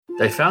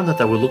they found that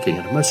they were looking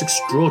at a most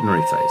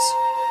extraordinary face.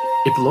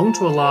 It belonged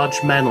to a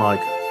large, man-like,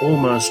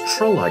 almost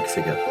troll-like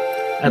figure,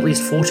 at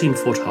least 14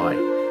 foot high,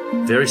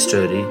 very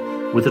sturdy,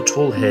 with a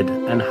tall head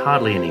and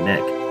hardly any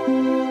neck.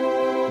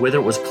 Whether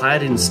it was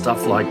clad in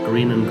stuff like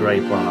green and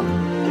grey bark,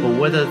 or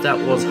whether that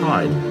was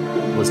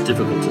hide, was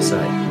difficult to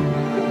say.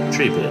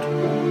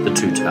 Treebeard, the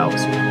Two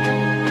Towers.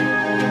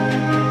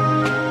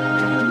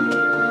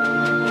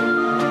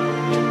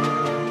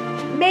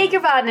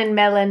 Megavan and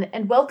Melon,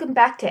 and welcome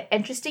back to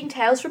Interesting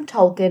Tales from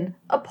Tolkien,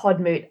 a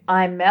Podmoot.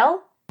 I'm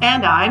Mel.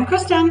 And I'm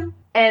Kristen.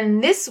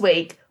 And this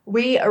week,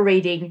 we are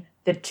reading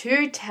The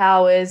Two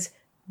Towers,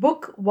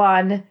 Book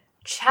 1,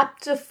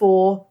 Chapter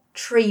 4,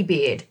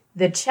 Treebeard,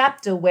 the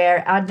chapter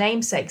where our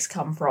namesakes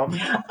come from.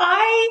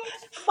 I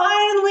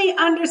finally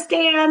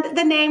understand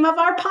the name of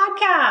our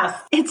podcast.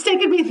 It's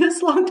taken me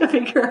this long to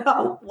figure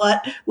out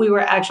what we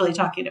were actually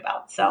talking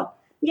about. So,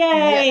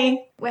 yay!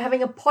 Yep. We're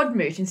having a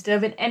Podmoot instead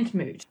of an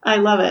Entmoot. I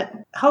love it.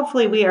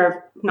 Hopefully we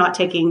are not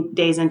taking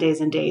days and days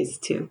and days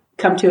to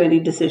come to any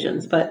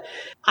decisions. But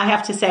I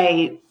have to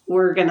say,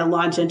 we're going to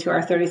launch into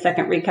our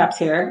 30-second recaps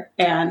here.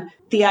 And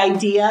the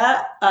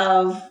idea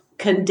of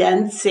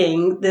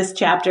condensing this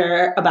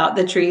chapter about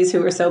the trees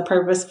who are so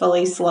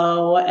purposefully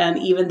slow, and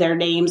even their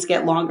names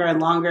get longer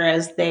and longer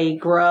as they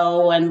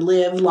grow and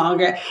live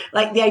longer.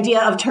 Like, the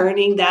idea of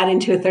turning that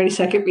into a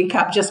 30-second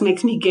recap just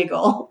makes me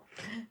giggle.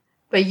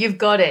 But you've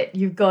got it.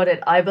 You've got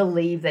it. I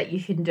believe that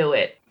you can do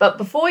it. But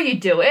before you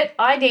do it,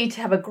 I need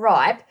to have a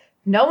gripe.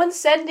 No one's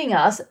sending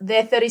us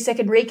their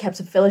 30-second recaps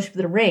of Fellowship of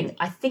the Ring.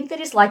 I think they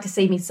just like to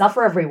see me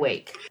suffer every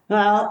week.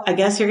 Well, I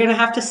guess you're going to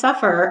have to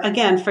suffer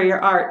again for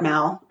your art,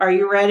 Mel. Are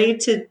you ready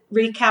to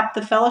recap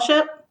the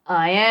Fellowship?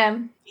 I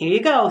am. Here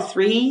you go.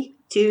 3,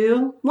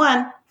 2,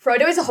 1.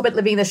 Frodo is a hobbit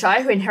living in the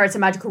Shire who inherits a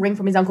magical ring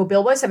from his uncle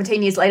Bilbo.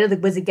 17 years later, the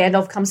wizard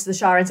Gandalf comes to the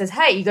Shire and says,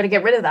 hey, you got to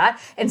get rid of that,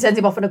 and sends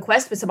him off on a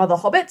quest with some other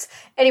hobbits.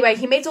 Anyway,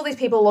 he meets all these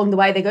people along the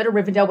way. They go to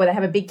Rivendell where they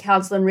have a big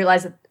council and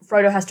realize that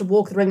Frodo has to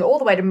walk the ring all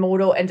the way to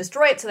Mordor and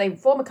destroy it, so they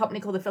form a company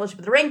called the Fellowship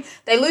of the Ring.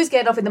 They lose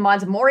Gandalf in the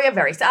mines of Moria,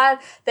 very sad.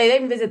 They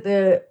then visit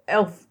the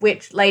elf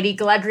witch lady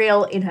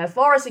Galadriel in her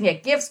forest and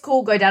get gifts,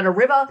 cool, go down a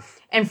river,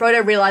 and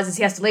Frodo realizes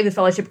he has to leave the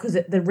Fellowship because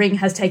the ring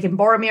has taken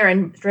Boromir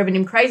and driven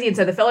him crazy, and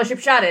so the Fellowship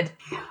shattered.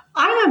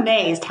 I'm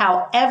amazed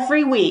how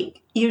every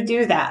week you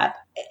do that.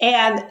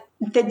 And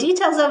the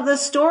details of the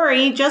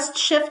story just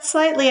shift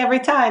slightly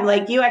every time.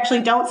 Like, you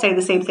actually don't say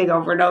the same thing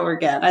over and over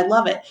again. I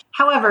love it.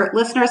 However,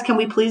 listeners, can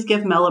we please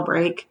give Mel a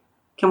break?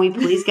 Can we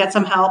please get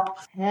some help?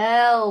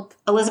 Help.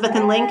 Elizabeth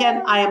and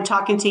Lincoln, I am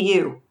talking to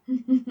you.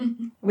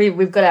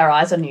 We've got our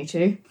eyes on you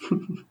two.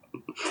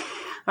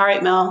 All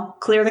right, Mel,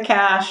 clear the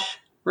cache.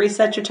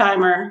 Reset your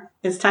timer.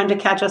 It's time to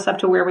catch us up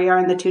to where we are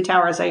in the Two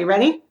Towers. Are you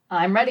ready?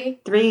 I'm ready.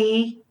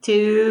 3,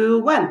 2,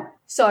 1.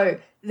 So,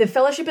 the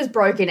Fellowship is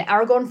broken.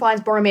 Aragorn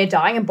finds Boromir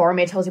dying, and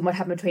Boromir tells him what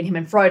happened between him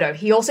and Frodo.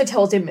 He also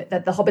tells him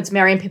that the hobbits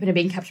Merry and Pippin are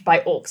being captured by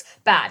orcs.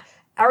 Bad.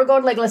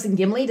 Aragorn, Legolas, and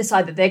Gimli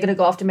decide that they're going to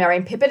go after Merry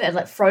and Pippin and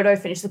let Frodo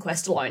finish the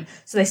quest alone.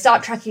 So they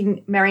start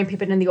tracking Merry and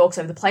Pippin and the orcs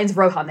over the plains of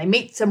Rohan. They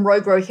meet some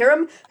rogue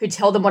Rohirrim who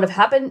tell them what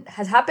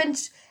has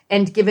happened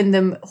and given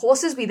them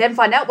horses. We then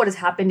find out what has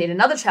happened in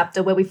another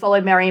chapter where we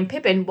follow Merry and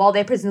Pippin while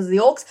they're prisoners of the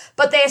orcs,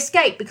 but they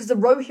escape because the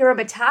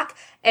Rohirrim attack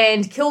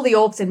and kill the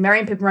orcs, and Merry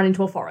and Pippin run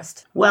into a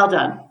forest. Well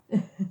done.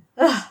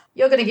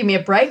 You're going to give me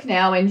a break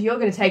now, and you're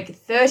going to take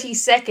 30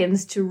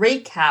 seconds to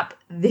recap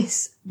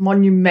this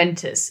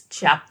monumentous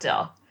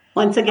chapter.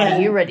 Once again,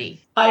 are you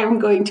ready? I am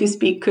going to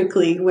speak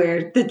quickly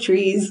where the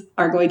trees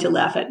are going to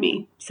laugh at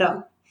me.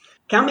 So,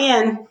 count me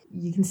in.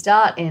 You can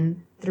start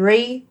in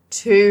 3,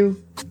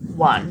 2,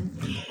 1.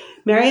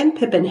 Merry and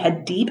Pippin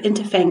head deep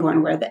into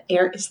Fangorn where the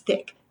air is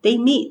thick. They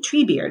meet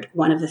Treebeard,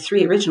 one of the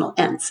 3 original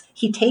Ents.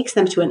 He takes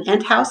them to an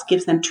Ent house,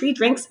 gives them tree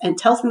drinks, and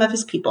tells them of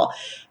his people.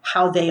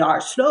 How they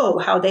are slow,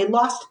 how they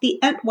lost the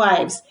Ent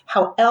wives,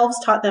 how elves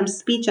taught them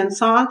speech and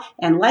song,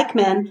 and like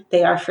men,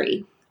 they are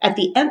free. At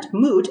the Ent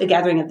Moot, a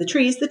gathering of the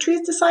trees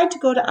decide to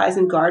go to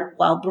Isengard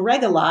while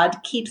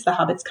Bregalad keeps the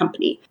hobbits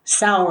company.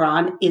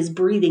 Sauron is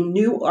breathing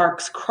new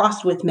orcs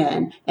crossed with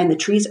men, and the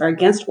trees are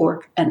against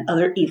orc and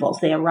other evils.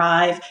 They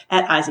arrive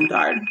at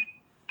Isengard.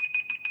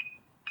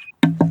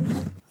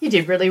 You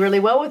did really,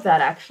 really well with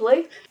that,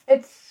 actually.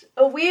 It's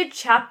a weird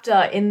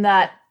chapter in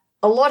that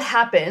a lot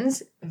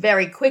happens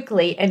very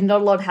quickly and not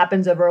a lot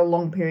happens over a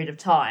long period of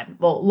time.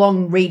 Well,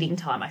 long reading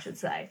time, I should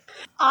say.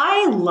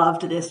 I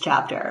loved this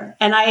chapter.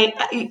 And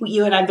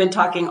you and I have been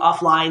talking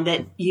offline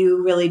that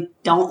you really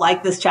don't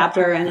like this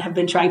chapter and have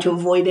been trying to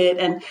avoid it.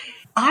 And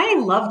I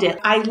loved it.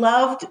 I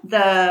loved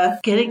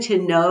the getting to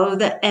know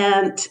the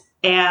Ent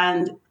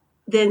and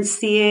then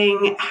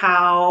seeing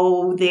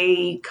how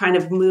they kind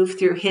of move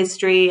through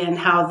history and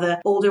how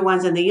the older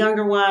ones and the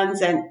younger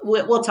ones, and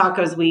we'll talk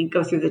as we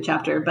go through the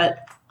chapter,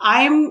 but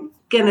I'm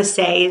going to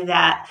say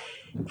that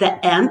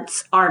the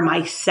Ents are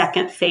my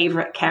second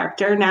favorite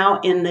character now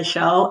in the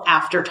show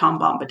after Tom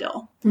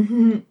Bombadil.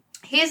 Mm-hmm.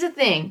 Here's the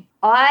thing.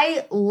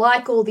 I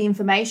like all the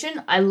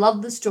information. I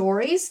love the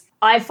stories.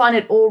 I find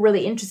it all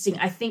really interesting.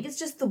 I think it's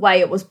just the way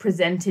it was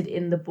presented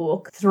in the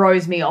book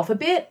throws me off a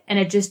bit. And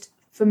it just,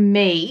 for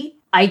me,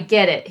 I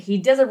get it. He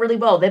does it really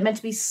well. They're meant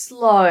to be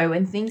slow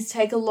and things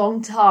take a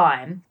long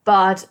time.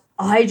 But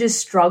I just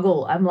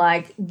struggle. I'm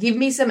like, give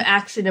me some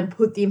action and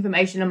put the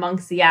information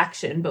amongst the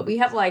action. But we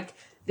have like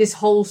this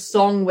whole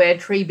song where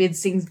Treebeard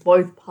sings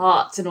both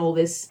parts and all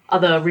this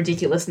other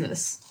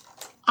ridiculousness.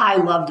 I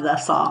loved the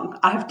song,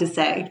 I have to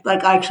say.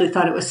 Like, I actually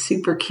thought it was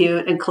super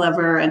cute and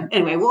clever. And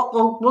anyway,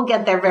 we'll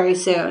get there very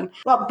soon.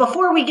 Well,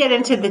 before we get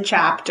into the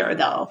chapter,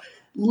 though,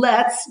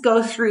 let's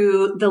go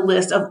through the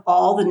list of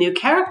all the new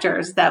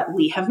characters that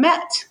we have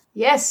met.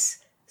 Yes.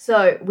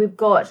 So we've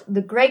got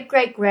the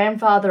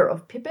great-great-grandfather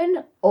of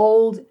Pippin,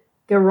 old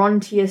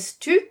Gerontius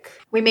Took.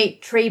 We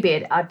meet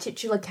Treebeard, our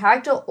titular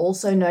character,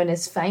 also known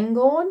as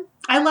Fangorn.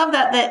 I love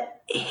that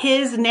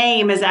his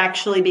name has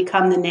actually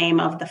become the name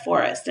of the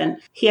forest, and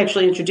he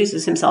actually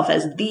introduces himself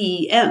as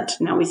the Ent.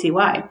 Now we see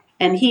why.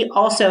 And he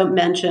also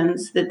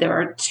mentions that there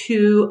are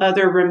 2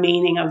 other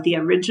remaining of the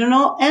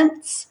original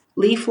Ents,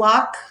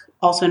 Leaflock,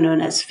 also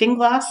known as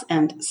Finglas,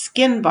 and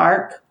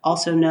Skinbark,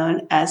 also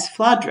known as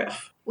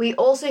Fladrif. We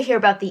also hear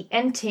about the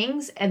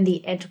Entings and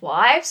the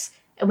Entwives,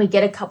 and we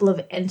get a couple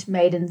of Ent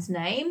maidens'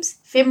 names,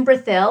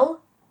 Fimbrithel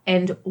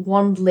and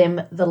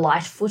Wandlim the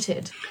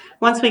Light-Footed.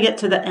 Once we get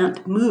to the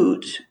Ent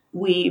Mood,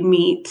 we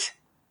meet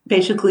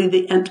basically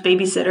the Ent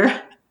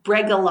babysitter,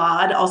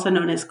 Bregalod, also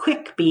known as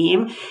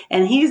Quickbeam,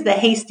 and he's the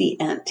hasty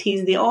Ent.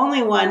 He's the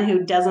only one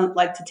who doesn't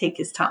like to take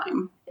his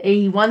time.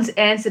 He once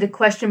answered a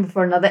question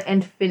before another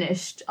Ent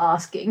finished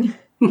asking.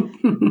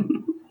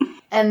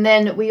 And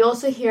then we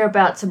also hear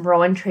about some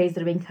rowan trees that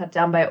have been cut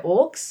down by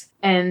orcs,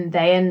 and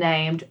they are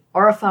named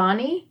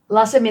Orifani,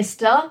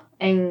 Lassamista,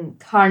 and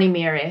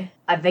Carnimere.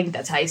 I think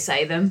that's how you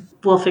say them.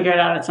 We'll figure it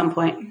out at some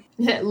point.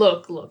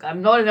 Look,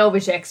 I'm not an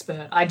Elvish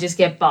expert. I just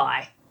get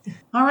by.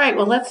 All right,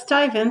 well, let's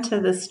dive into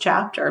this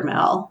chapter,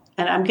 Mel.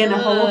 And I'm going to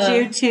hold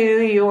you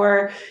to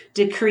your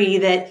decree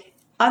that,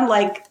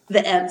 unlike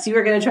the Ents, you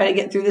are going to try to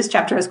get through this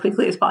chapter as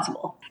quickly as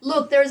possible.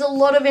 Look, there's a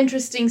lot of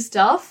interesting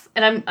stuff,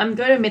 and I'm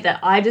going to admit that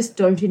I just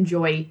don't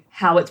enjoy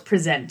how it's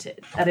presented.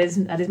 That is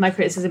my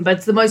criticism, but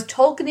it's the most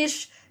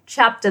Tolkien-ish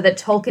chapter that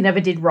Tolkien ever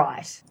did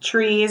right.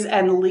 Trees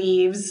and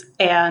leaves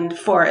and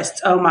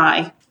forests, oh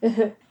my.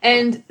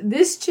 And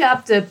this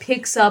chapter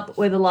picks up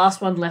where the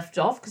last one left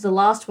off, because the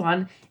last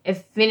one,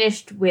 it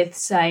finished with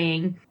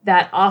saying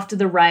that after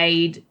the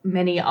raid,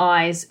 many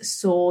eyes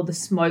saw the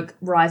smoke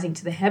rising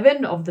to the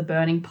heaven of the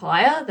burning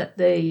pyre that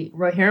the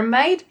Rohirrim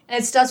made.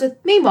 And it starts with,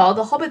 meanwhile,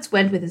 the hobbits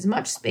went with as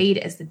much speed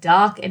as the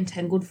dark and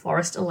tangled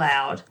forest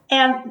allowed.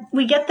 And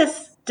we get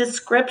this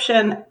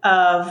description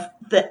of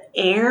the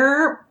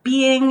air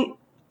being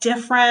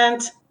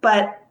different,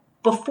 but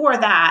before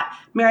that,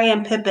 Merry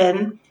and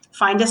Pippin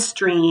find a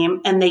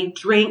stream and they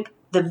drink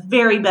the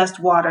very best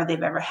water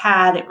they've ever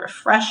had. It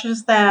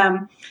refreshes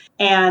them,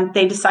 and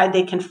they decide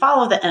they can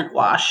follow the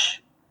Entwash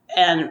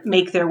and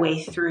make their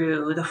way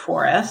through the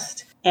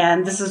forest.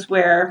 And this is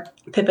where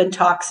Pippin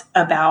talks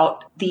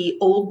about the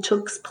old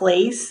Took's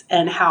place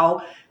and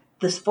how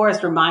this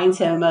forest reminds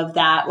him of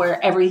that,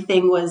 where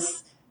everything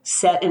was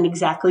set in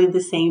exactly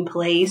the same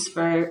place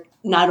for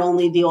not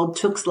only the old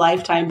Took's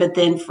lifetime, but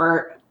then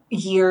for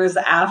years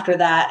after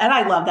that. And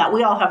I love that.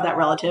 We all have that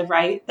relative,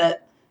 right?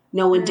 That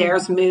no one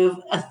dares move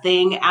a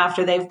thing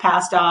after they've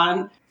passed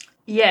on.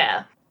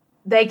 Yeah.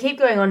 They keep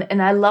going on,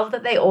 and I love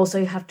that they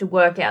also have to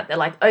work out. They're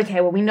like, okay,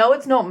 well, we know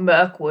it's not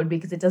Mirkwood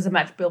because it doesn't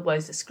match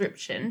Bilbo's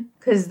description.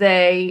 Because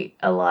they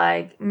are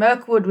like,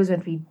 Mirkwood was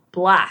meant to be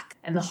black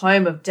and the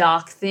home of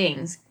dark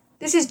things.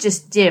 This is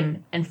just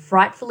dim and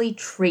frightfully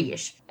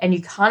tree-ish, and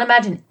you can't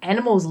imagine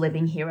animals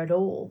living here at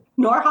all.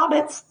 Nor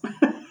hobbits.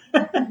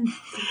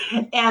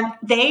 And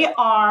they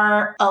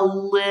are a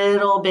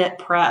little bit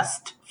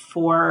pressed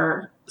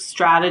for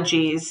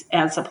strategies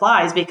and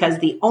supplies because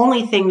the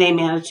only thing they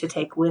manage to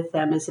take with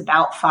them is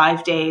about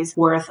 5 days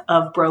worth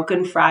of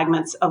broken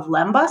fragments of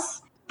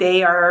Lembas.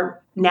 They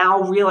are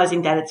now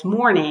realizing that it's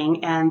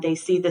morning and they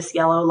see this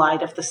yellow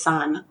light of the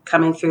sun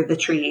coming through the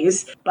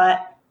trees,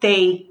 but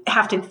they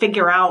have to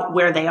figure out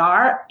where they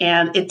are,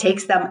 and it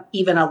takes them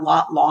even a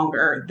lot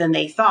longer than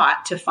they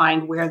thought to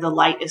find where the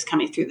light is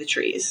coming through the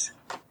trees.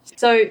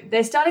 So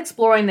they start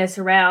exploring their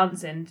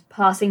surrounds and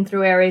passing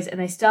through areas, and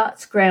they start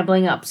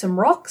scrambling up some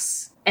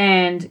rocks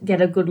and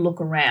get a good look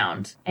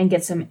around and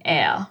get some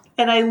air.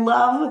 And I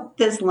love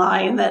this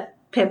line that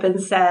Pippin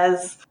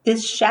says,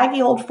 this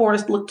shaggy old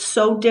forest looked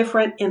so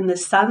different in the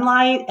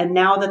sunlight, and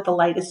now that the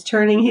light is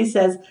turning, he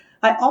says,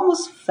 I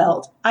almost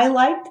felt I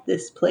liked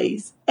this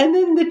place. And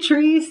then the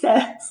tree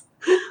says,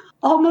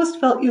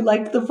 almost felt you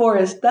liked the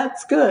forest.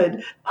 That's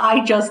good.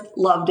 I just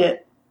loved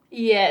it.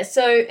 Yeah,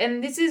 so,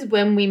 and this is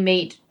when we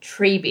meet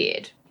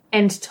Treebeard.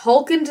 And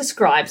Tolkien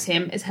describes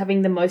him as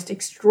having the most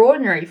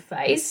extraordinary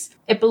face.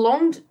 It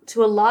belonged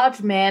to a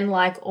large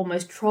man-like,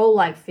 almost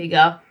troll-like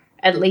figure,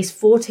 at least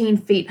 14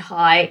 feet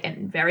high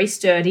and very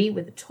sturdy,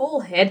 with a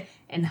tall head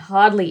and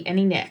hardly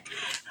any neck.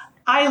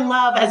 I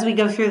love, as we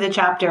go through the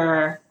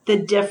chapter, the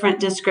different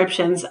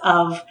descriptions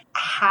of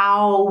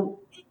how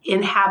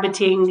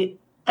inhabiting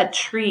a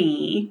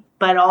tree,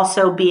 but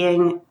also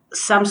being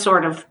some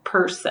sort of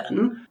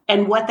person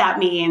and what that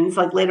means.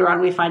 Like later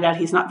on, we find out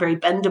he's not very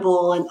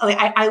bendable. And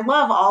I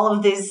love all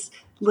of these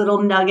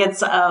little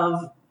nuggets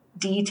of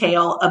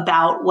detail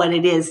about what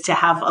it is to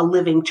have a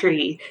living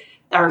tree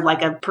or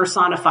like a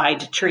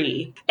personified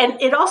tree.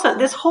 And it also,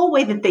 this whole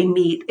way that they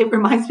meet, it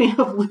reminds me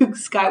of Luke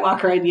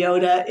Skywalker and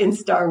Yoda in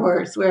Star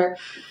Wars, where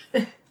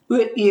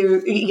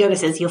Yoda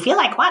says, "You feel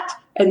like what?"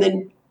 And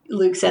then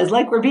Luke says,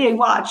 "Like we're being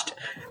watched."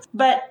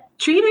 But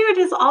Treebeard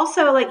is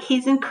also like,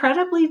 he's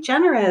incredibly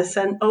generous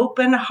and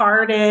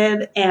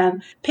open-hearted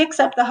and picks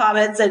up the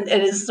hobbits and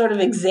is sort of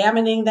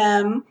examining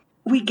them.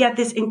 We get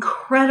this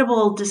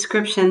incredible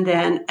description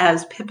then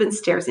as Pippin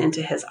stares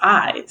into his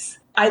eyes.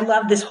 I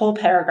love this whole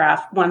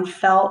paragraph. One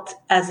felt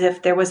as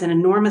if there was an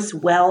enormous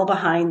well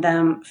behind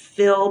them,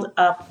 filled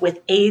up with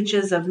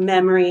ages of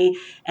memory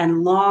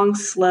and long,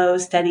 slow,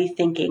 steady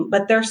thinking.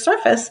 But their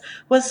surface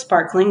was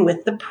sparkling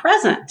with the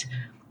present,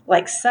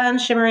 like sun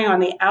shimmering on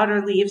the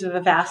outer leaves of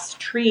a vast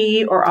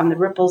tree or on the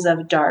ripples of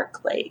a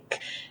dark lake.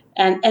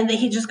 And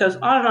he just goes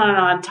on and on and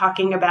on,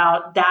 talking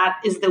about that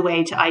is the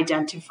way to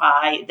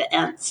identify the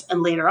Ents.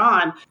 And later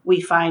on, we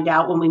find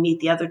out when we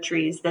meet the other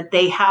trees that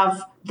they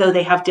have, though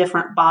they have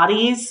different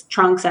bodies,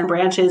 trunks and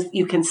branches,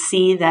 you can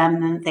see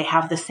them and they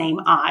have the same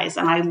eyes.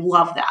 And I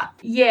love that.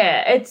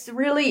 Yeah, it's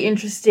really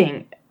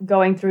interesting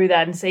going through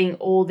that and seeing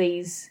all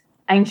these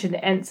ancient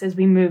Ents as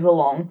we move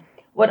along.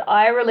 What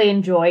I really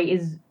enjoy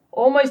is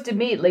almost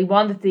immediately,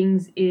 one of the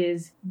things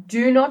is,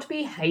 do not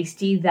be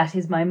hasty, that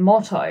is my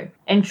motto.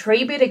 And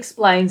Treebeard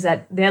explains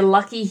that they're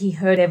lucky he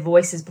heard their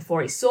voices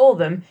before he saw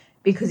them,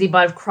 because he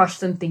might have crushed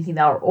them thinking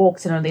they were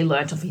orcs and only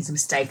learnt of his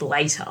mistake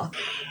later.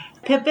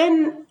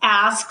 Pippin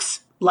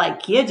asks,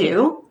 like you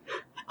do,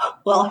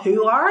 "Well,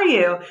 who are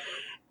you?"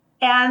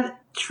 And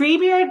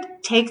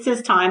Treebeard takes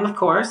his time, of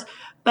course,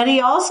 but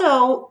he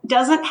also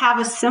doesn't have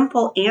a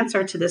simple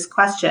answer to this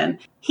question.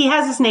 He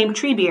has his name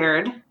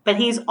Treebeard, but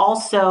he's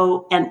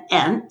also an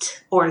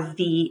Ent, or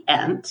the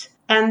Ent.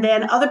 And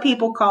then other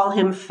people call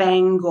him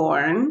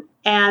Fangorn.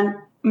 And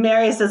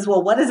Mary says,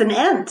 "Well, what is an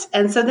Ent?"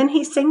 And so then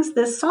he sings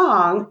this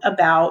song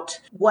about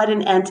what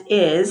an Ent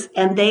is,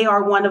 and they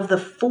are one of the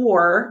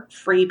 4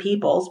 free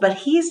peoples, but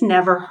he's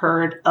never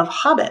heard of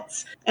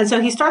hobbits. And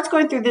so he starts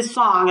going through this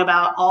song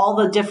about all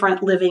the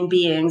different living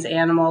beings,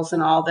 animals,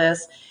 and all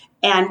this.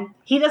 And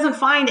he doesn't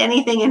find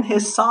anything in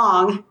his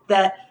song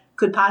that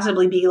could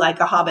possibly be like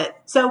a hobbit.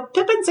 So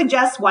Pippin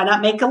suggests, why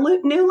not make a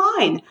new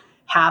line?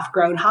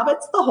 Half-grown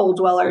hobbits, the hole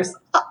dwellers.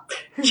 Oh,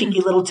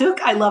 cheeky little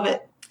took. I love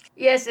it.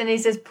 Yes, and he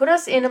says, put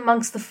us in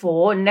amongst the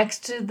 4,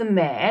 next to the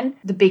man,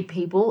 the big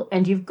people,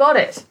 and you've got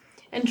it.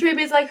 And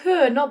Treebeard's like,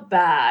 not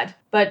bad.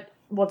 But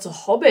what's a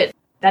hobbit?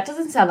 That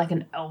doesn't sound like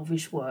an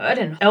elvish word,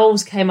 and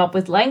elves came up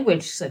with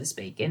language, so to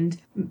speak. And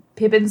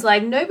Pippin's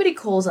like, nobody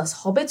calls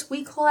us hobbits,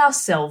 we call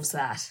ourselves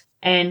that.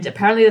 And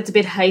apparently that's a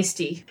bit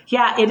hasty.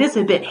 Yeah, it is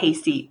a bit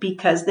hasty,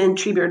 because then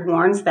Treebeard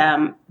warns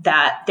them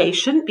that they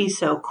shouldn't be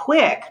so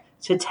quick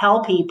to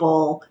tell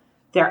people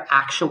their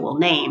actual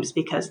names,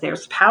 because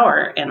there's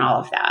power in all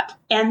of that.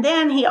 And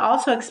then he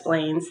also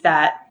explains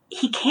that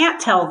he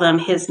can't tell them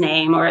his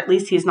name, or at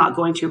least he's not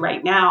going to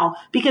right now,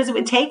 because it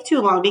would take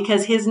too long,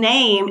 because his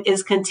name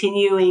is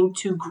continuing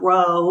to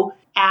grow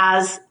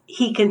as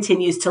he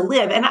continues to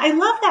live. And I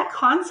love that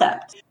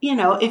concept. You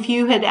know, if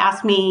you had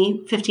asked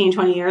me 15,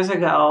 20 years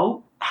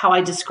ago how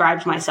I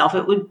described myself,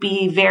 it would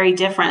be very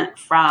different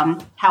from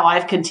how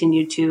I've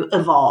continued to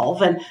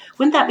evolve. And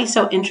wouldn't that be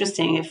so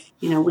interesting if,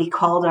 we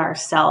called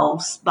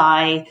ourselves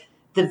by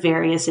the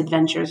various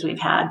adventures we've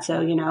had? So,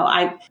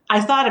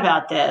 I thought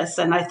about this,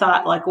 and I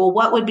thought, like, well,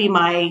 what would be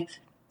my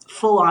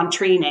full-on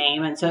tree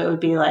name? And so it would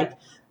be like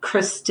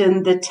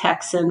Kristen the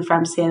Texan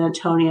from San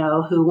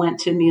Antonio, who went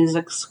to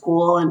music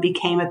school and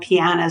became a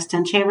pianist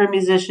and chamber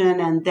musician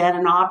and then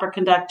an opera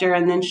conductor,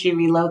 and then she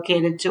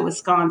relocated to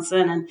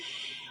Wisconsin, and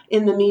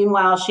in the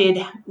meanwhile she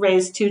had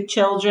raised 2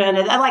 children,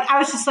 and I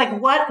was just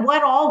like,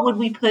 what all would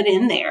we put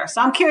in there?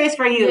 So I'm curious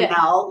for you,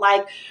 Mel,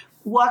 like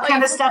what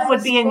kind of stuff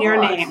would be in your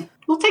name?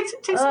 We'll take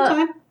some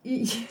time.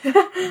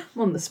 I'm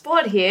on the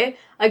spot here.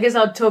 I guess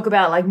I'll talk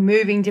about like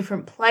moving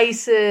different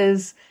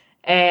places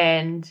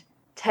and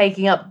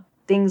taking up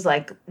things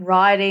like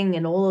writing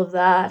and all of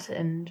that,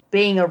 and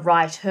being a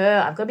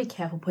writer. I've got to be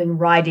careful putting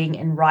writing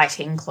and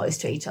writing close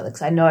to each other,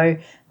 because I know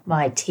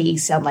my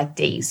T's sound like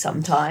D's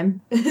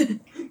sometime.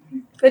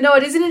 But no,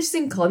 it is an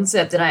interesting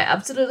concept, and I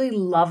absolutely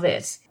love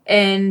it.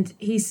 And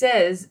he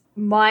says,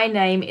 my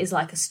name is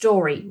like a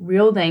story.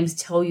 Real names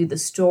tell you the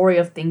story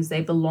of things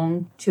they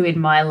belong to in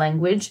my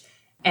language.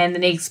 And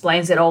then he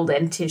explains that Old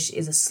Entish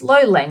is a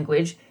slow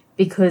language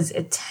because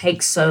it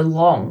takes so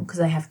long, because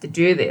they have to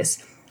do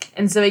this.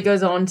 And so he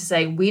goes on to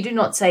say, we do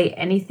not say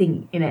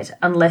anything in it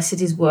unless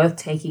it is worth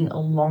taking a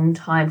long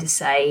time to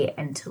say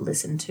and to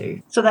listen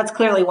to. So that's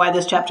clearly why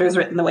this chapter is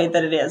written the way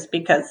that it is,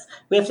 because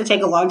we have to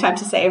take a long time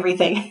to say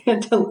everything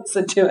and to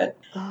listen to it.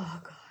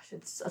 Oh, gosh,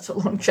 it's such a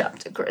long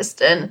chapter,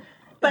 Kristen.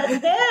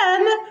 But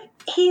then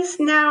he's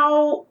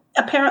now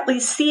apparently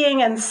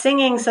seeing and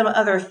singing some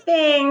other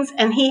things,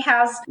 and he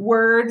has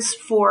words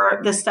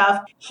for the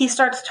stuff. He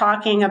starts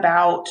talking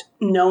about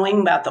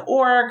knowing about the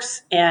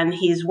orcs, and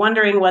he's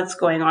wondering what's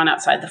going on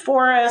outside the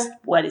forest.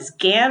 What is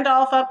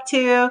Gandalf up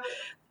to?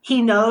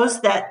 He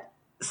knows that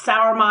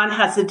Sauron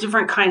has a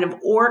different kind of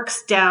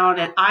orcs down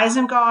at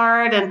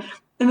Isengard, and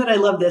then I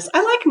love this.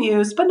 I like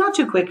news, but not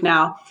too quick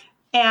now.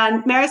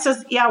 And Mary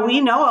says, yeah,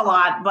 we know a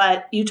lot,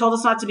 but you told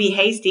us not to be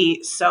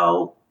hasty,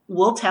 so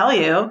we'll tell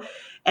you.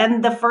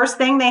 And the first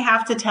thing they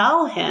have to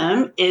tell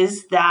him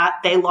is that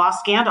they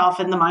lost Gandalf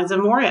in the Mines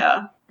of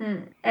Moria.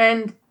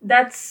 And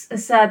that's a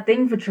sad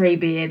thing for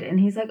Treebeard. And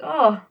he's like,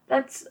 oh,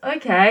 that's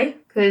okay,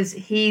 because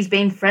he's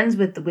been friends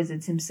with the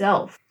wizards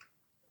himself.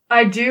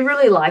 I do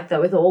really like,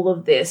 though, with all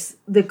of this,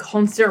 the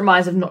constant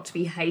reminders of not to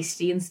be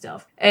hasty and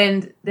stuff.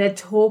 And they're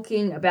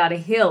talking about a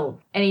hill.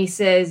 And he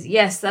says,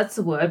 yes, that's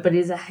the word, but it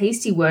is a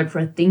hasty word for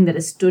a thing that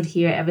has stood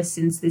here ever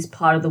since this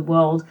part of the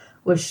world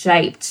was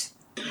shaped.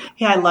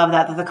 Yeah, I love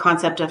that the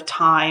concept of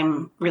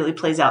time really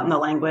plays out in the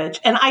language.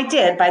 And I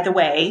did, by the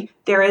way,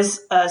 there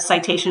is a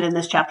citation in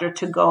this chapter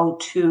to go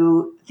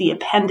to the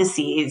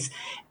appendices,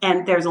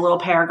 and there's a little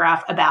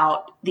paragraph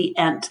about the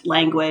Ent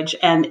language,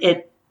 and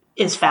it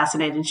is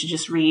fascinating to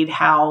just read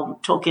how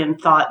Tolkien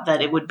thought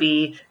that it would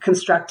be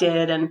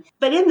constructed.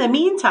 But in the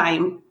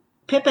meantime,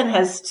 Pippin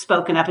has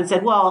spoken up and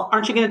said, well,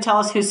 aren't you going to tell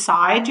us whose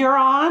side you're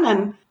on?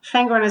 And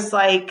Fangorn is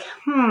like,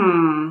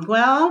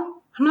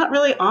 well, I'm not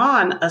really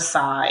on a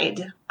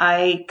side.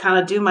 I kind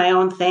of do my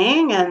own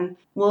thing, and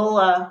we'll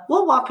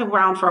walk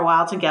around for a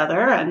while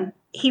together. And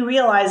he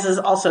realizes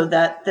also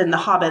that then the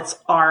hobbits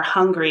are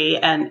hungry,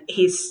 and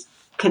he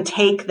can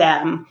take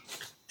them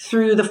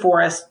through the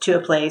forest to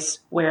a place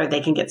where they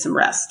can get some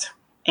rest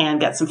and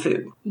get some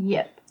food.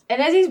 Yep.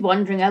 And as he's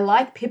wandering, I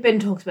like Pippin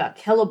talks about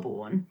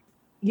Celeborn.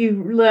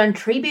 You learn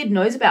Treebeard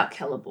knows about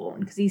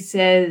Celeborn because he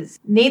says,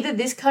 neither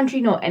this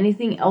country nor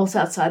anything else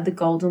outside the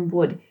Golden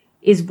Wood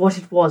is what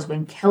it was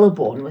when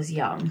Celeborn was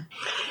young.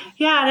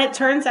 Yeah, and it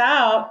turns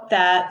out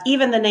that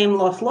even the name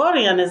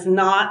Lothlorien is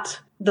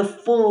not the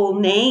full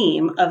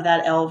name of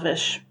that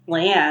elvish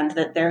land,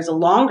 that there's a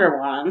longer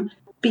one.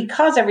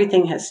 Because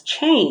everything has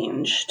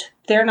changed,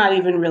 they're not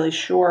even really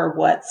sure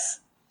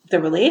what's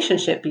the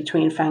relationship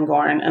between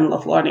Fangorn and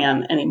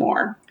Lothlorien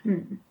anymore.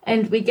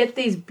 And we get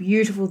these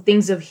beautiful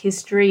things of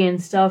history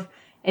and stuff,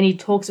 and he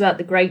talks about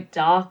the Great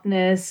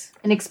Darkness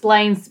and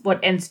explains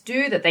what Ents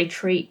do, that they're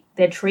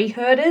tree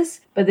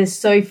herders, but there's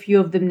so few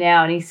of them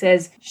now. And he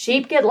says,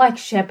 sheep get like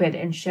shepherd,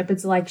 and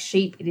shepherds like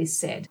sheep, it is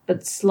said,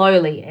 but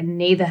slowly, and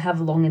neither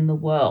have long in the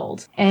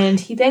world. And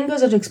he then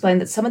goes on to explain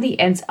that some of the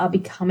Ents are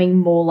becoming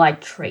more like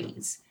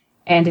trees,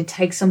 and it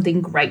takes something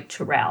great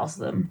to rouse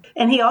them.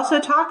 And he also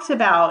talks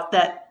about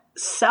that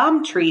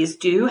some trees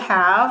do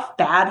have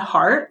bad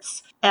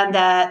hearts, and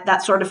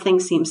that sort of thing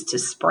seems to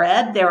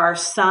spread. There are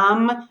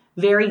some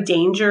very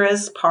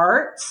dangerous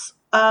parts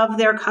of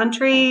their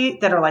country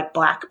that are like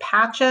black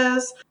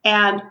patches.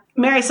 And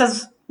Mary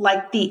says,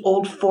 like the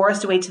old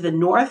forest away to the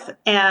north.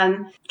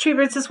 And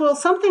Treebeard says, well,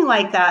 something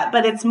like that,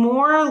 but it's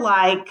more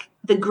like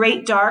the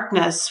great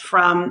darkness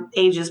from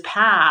ages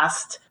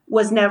past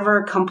was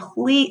never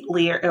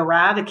completely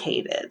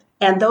eradicated.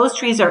 And those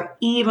trees are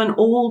even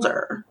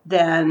older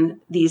than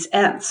these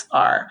Ents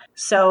are.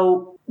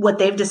 So what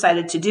they've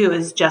decided to do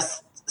is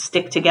just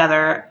stick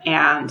together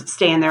and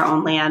stay in their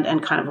own land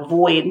and kind of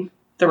avoid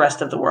the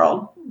rest of the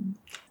world.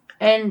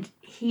 And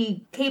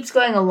he keeps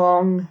going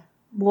along,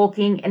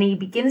 walking, and he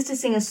begins to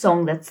sing a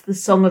song that's the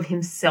song of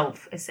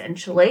himself,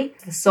 essentially.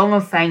 The Song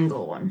of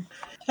Fangorn.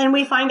 And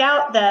we find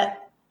out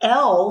that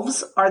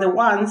elves are the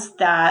ones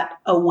that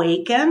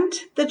awakened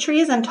the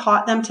trees and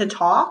taught them to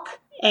talk.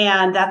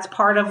 And that's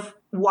part of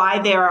why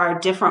there are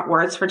different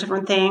words for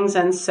different things.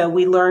 And so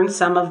we learn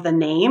some of the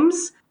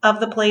names of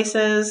the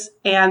places.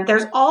 And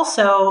there's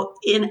also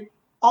in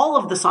all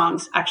of the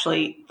songs,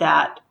 actually,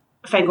 that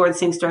Fangorn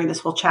sings during this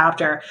whole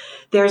chapter,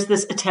 there's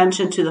this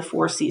attention to the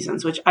four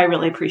seasons, which I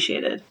really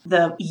appreciated.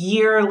 The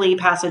yearly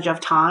passage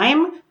of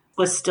time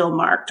was still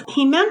marked.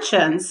 He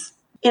mentions,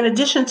 in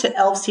addition to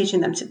elves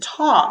teaching them to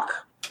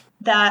talk,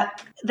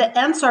 that the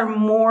Ents are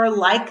more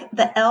like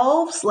the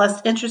elves,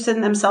 less interested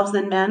in themselves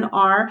than men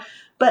are,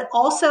 but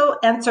also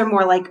Ents are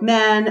more like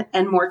men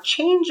and more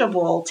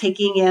changeable,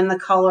 taking in the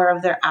color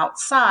of their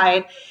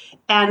outside.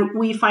 And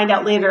we find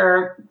out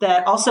later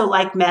that also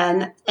like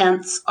men,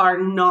 Ents are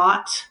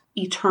not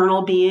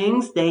eternal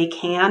beings. They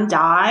can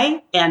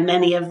die, and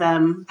many of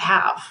them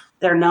have.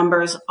 Their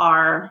numbers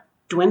are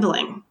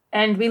dwindling.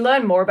 And we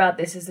learn more about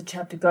this as the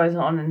chapter goes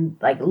on, and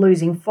like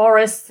losing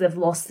forests, they've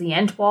lost the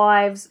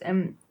Entwives,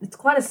 and it's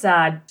quite a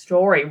sad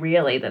story,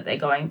 really, that they're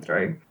going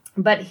through.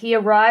 But he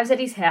arrives at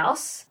his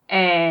house,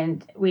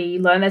 and we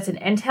learn that's an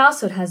Ent house,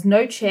 so it has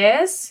no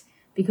chairs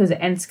because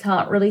Ents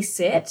can't really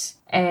sit.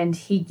 And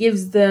he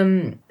gives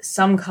them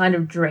some kind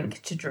of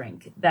drink to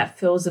drink that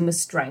fills them with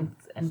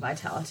strength and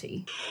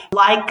vitality.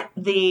 Like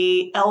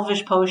the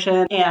Elvish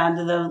potion and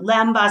the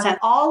lembas and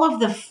all of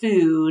the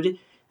food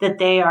that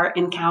they are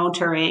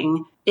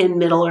encountering in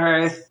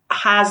Middle-earth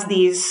has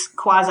these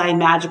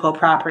quasi-magical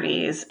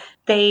properties.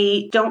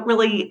 They don't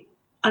really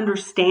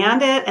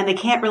understand it, and they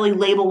can't really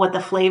label what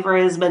the flavor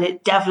is, but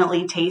it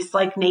definitely tastes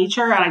like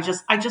nature, and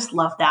I just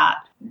love that.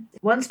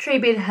 Once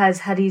Treebeard has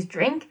had his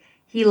drink,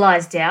 he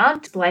lies down,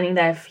 explaining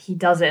that if he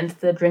doesn't,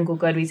 the drink will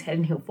go to his head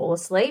and he'll fall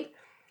asleep.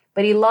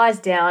 But he lies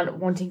down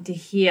wanting to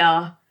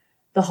hear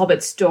the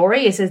Hobbit's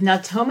story. He says, "Now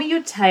tell me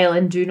your tale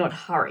and do not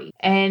hurry."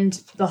 And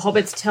the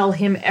Hobbits tell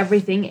him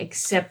everything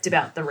except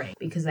about the ring,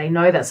 because they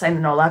know that's something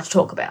they're not allowed to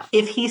talk about.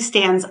 If he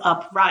stands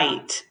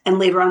upright, and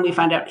later on we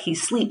find out he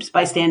sleeps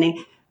by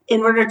standing,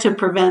 in order to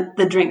prevent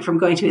the drink from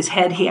going to his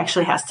head, he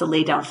actually has to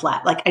lay down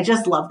flat. Like, I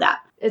just love that.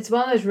 It's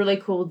one of those really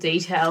cool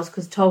details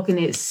because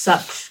Tolkien is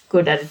such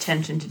good at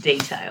attention to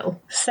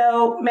detail.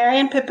 So Merry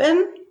and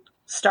Pippin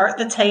start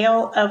the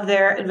tale of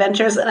their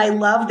adventures, and I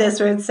love this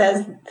where it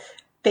says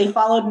they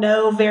followed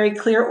no very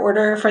clear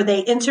order, for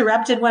they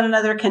interrupted one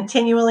another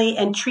continually,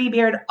 and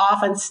Treebeard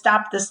often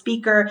stopped the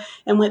speaker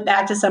and went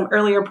back to some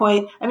earlier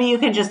point. I mean, you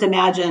can just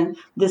imagine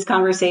this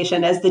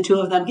conversation as the two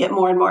of them get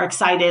more and more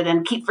excited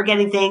and keep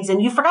forgetting things,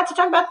 and you forgot to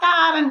talk about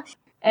that.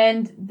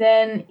 And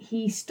then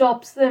he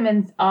stops them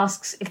and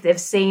asks if they've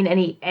seen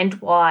any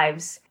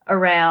Entwives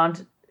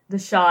around the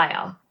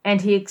Shire.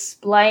 And he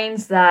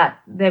explains that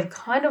they've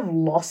kind of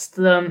lost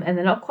them and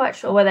they're not quite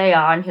sure where they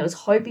are. And he was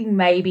hoping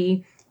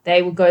maybe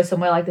they would go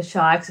somewhere like the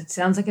Shire because it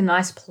sounds like a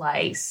nice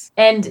place.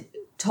 And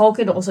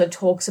Tolkien also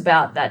talks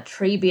about that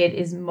Treebeard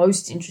is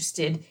most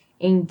interested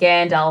in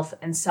Gandalf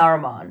and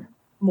Saruman.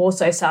 More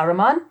so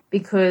Saruman,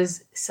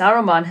 because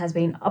Saruman has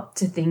been up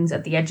to things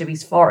at the edge of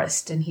his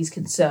forest and he's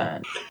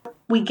concerned.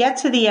 We get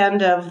to the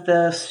end of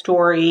the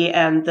story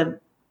and the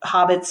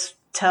hobbits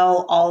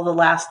tell all the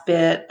last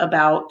bit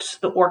about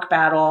the orc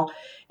battle.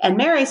 And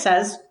Merry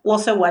says, "Well,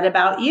 so what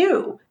about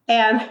you?"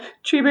 And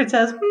Treebeard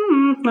says,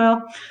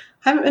 well,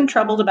 I haven't been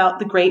troubled about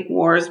the great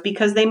wars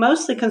because they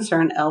mostly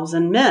concern elves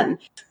and men.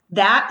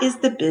 That is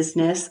the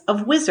business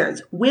of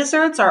wizards.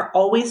 Wizards are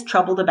always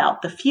troubled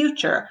about the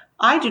future.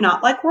 I do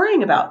not like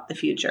worrying about the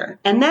future.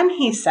 And then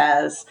he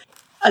says,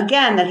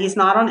 again, that he's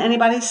not on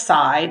anybody's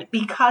side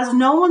because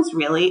no one's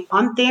really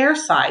on their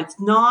sides,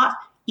 not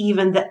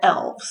even the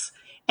elves.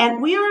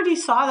 And we already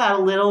saw that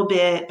a little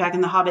bit back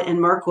in The Hobbit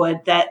and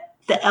Mirkwood, that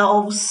the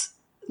elves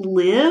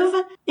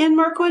live in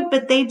Mirkwood,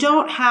 but they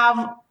don't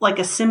have like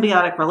a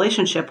symbiotic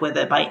relationship with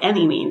it by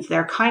any means.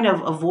 They're kind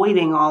of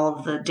avoiding all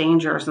of the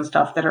dangers and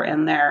stuff that are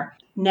in there.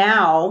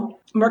 Now,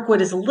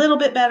 Mirkwood is a little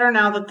bit better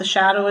now that the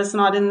shadow is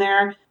not in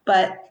there,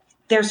 but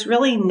there's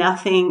really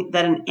nothing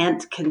that an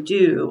Ent can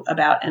do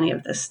about any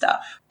of this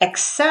stuff,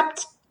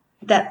 except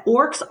that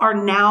orcs are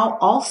now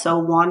also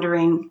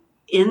wandering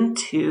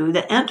into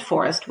the Ent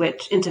forest,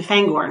 into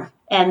Fangorn.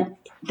 And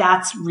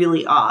that's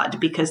really odd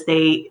because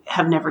they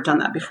have never done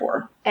that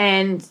before.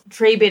 And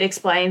Treebeard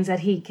explains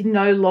that he can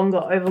no longer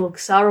overlook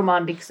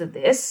Saruman because of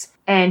this,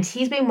 and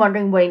he's been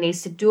wondering what he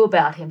needs to do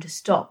about him to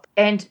stop.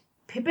 And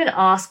Pippin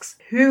asks,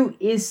 who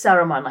is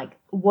Saruman? Like,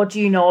 what do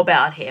you know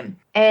about him?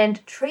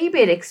 And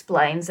Treebeard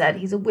explains that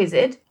he's a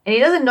wizard, and he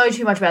doesn't know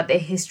too much about their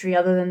history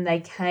other than they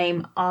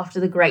came after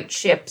the great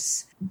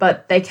ships,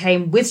 but they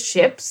came with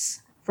ships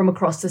from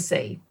across the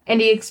sea. And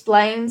he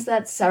explains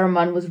that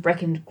Saruman was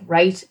reckoned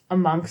great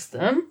amongst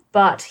them,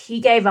 but he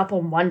gave up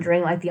on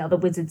wandering like the other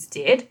wizards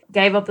did,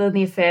 gave up on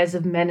the affairs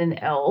of men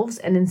and elves,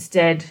 and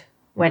instead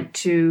went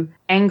to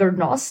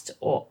Angernost,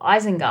 or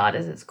Isengard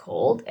as it's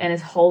called, and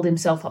has holed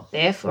himself up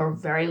there for a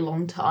very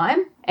long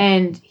time.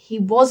 And he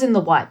was in the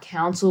White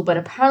Council, but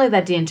apparently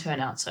that didn't turn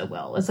out so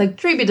well. It's like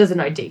Treebeard doesn't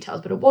know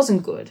details, but it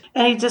wasn't good.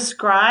 And he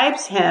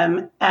describes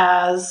him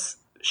as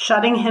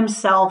shutting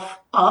himself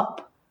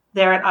up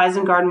there at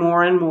Isengard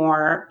more and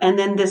more. And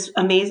then this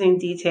amazing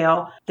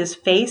detail, his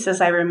face, as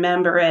I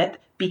remember it,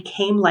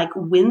 became like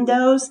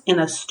windows in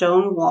a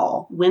stone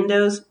wall,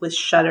 windows with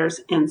shutters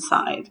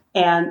inside.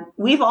 And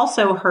we've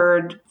also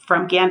heard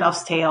from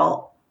Gandalf's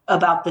tale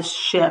about this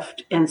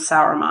shift in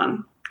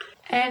Saruman.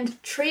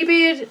 And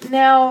Treebeard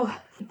now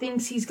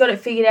thinks he's got it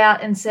figured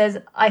out and says,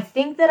 I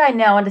think that I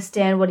now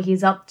understand what he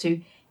is up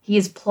to. He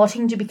is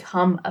plotting to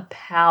become a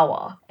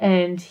power.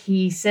 And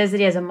he says that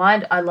he has a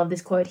mind, I love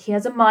this quote, he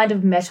has a mind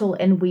of metal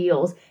and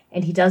wheels,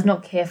 and he does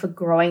not care for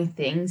growing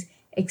things,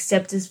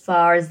 except as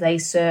far as they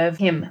serve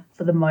him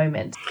for the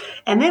moment.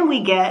 And then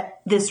we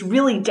get this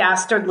really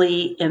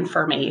dastardly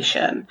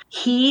information.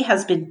 He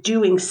has been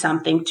doing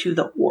something to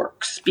the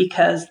orcs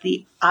because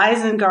the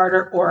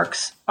Isengarder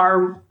orcs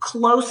are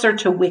closer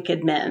to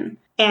wicked men.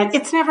 And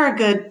it's never a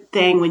good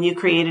thing when you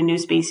create a new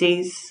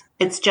species.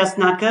 It's just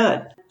not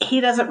good. He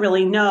doesn't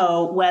really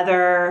know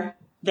whether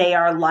they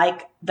are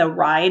like the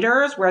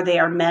Riders, where they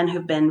are men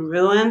who've been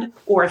ruined,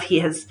 or if he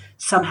has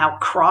somehow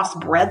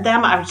crossbred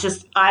them.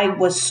 I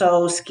was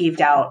so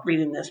skeeved out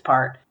reading this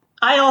part.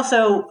 I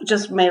also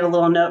just made a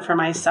little note for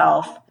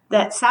myself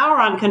that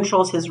Sauron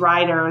controls his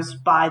Riders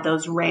by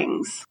those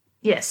rings.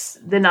 Yes,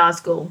 the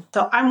Nazgul.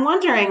 So I'm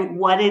wondering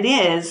what it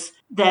is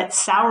that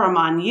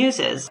Saruman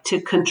uses to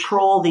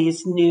control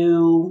these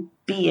new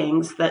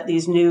beings, that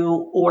these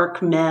new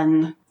orc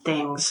men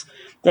things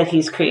that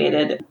he's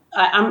created.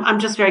 I'm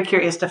just very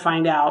curious to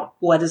find out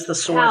what is the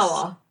source.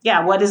 Power.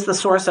 Yeah, what is the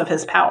source of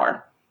his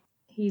power?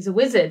 He's a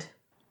wizard.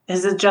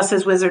 Is it just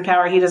his wizard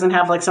power? He doesn't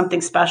have like something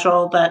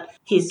special that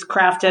he's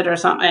crafted or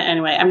something?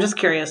 Anyway, I'm just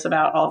curious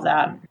about all of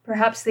that.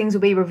 Perhaps things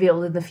will be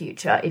revealed in the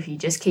future if you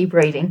just keep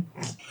reading.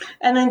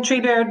 And then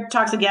Treebeard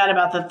talks again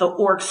about that the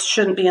orcs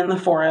shouldn't be in the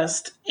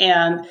forest,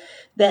 and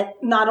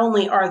that not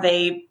only are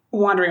they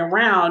wandering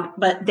around,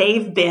 but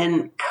they've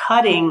been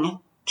cutting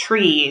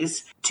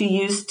trees to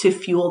use to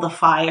fuel the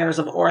fires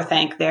of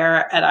Orthanc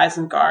there at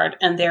Isengard,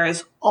 and there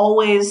is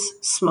always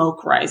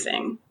smoke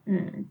rising.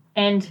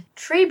 And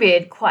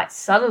Treebeard, quite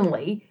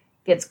suddenly,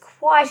 gets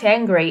quite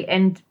angry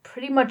and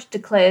pretty much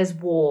declares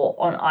war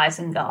on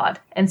Isengard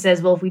and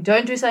says, well, if we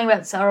don't do something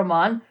about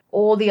Saruman,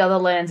 all the other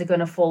lands are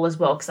going to fall as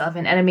well because I have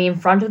an enemy in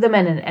front of them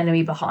and an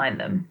enemy behind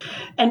them.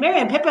 And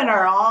Merry and Pippin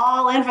are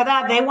all in for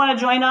that. They want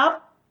to join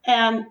up.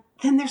 And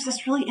then there's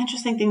this really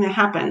interesting thing that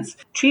happens.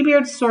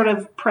 Treebeard sort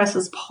of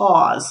presses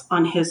pause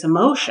on his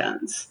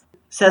emotions,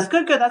 says,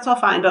 good, that's all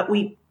fine, but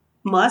we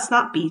must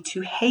not be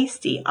too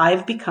hasty.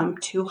 I've become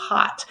too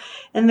hot.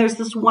 And there's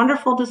this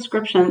wonderful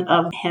description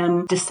of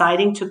him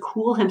deciding to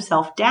cool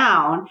himself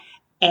down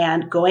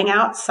and going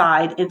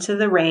outside into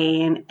the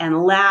rain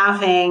and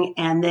laughing.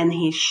 And then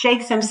he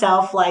shakes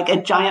himself like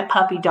a giant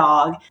puppy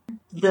dog.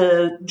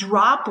 The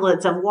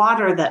droplets of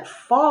water that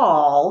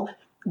fall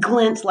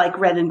glint like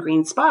red and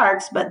green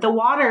sparks, but the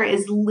water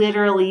is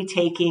literally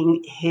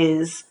taking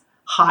his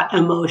hot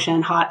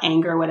emotion, hot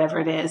anger, whatever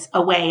it is,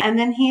 away. And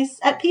then he's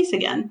at peace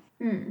again.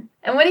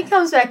 And when he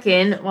comes back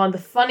in, one of the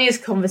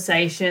funniest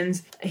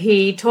conversations,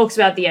 he talks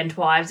about the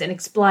Entwives and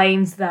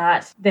explains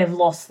that they've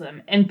lost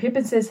them. And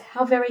Pippin says,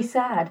 how very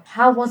sad.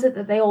 How was it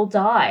that they all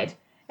died?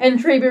 And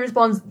Treebeard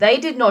responds, they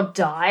did not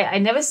die. I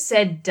never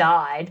said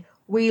died.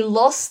 We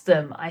lost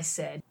them, I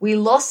said. We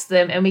lost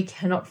them and we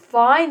cannot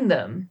find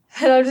them.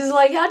 And I'm just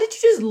like, how did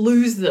you just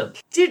lose them?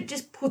 Did you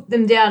just put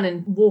them down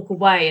and walk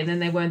away and then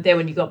they weren't there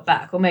when you got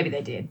back? Or maybe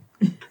they did.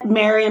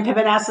 Merry and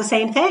Pippin asked the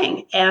same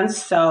thing. And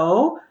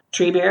so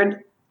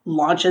Treebeard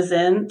launches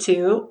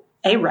into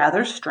a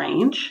rather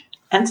strange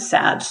and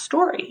sad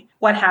story.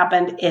 What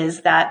happened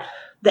is that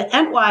the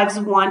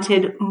Entwives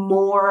wanted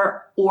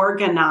more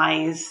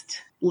organized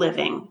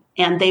living.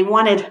 And they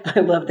wanted,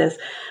 I love this,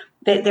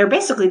 they're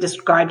basically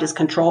described as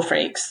control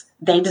freaks.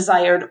 They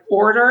desired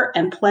order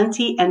and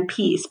plenty and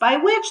peace, by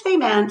which they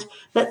meant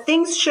that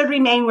things should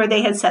remain where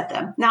they had set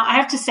them. Now, I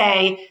have to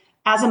say,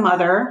 as a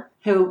mother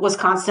who was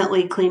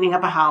constantly cleaning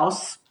up a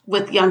house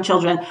with young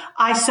children,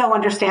 I so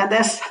understand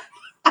this.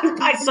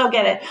 I so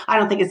get it. I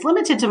don't think it's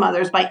limited to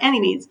mothers by any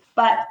means.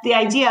 But the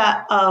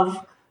idea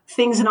of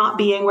things not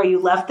being where you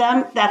left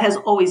them, that has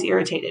always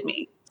irritated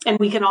me. And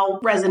we can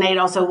all resonate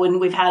also when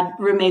we've had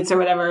roommates or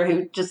whatever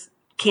who just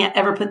can't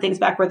ever put things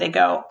back where they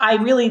go. I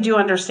really do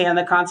understand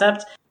the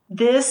concept.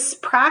 This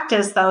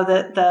practice, though,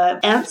 that the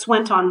Ents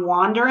went on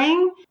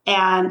wandering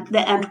and the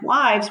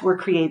Entwives were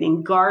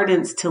creating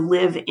gardens to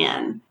live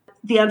in.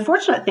 The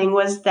unfortunate thing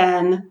was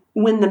then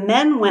when the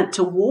men went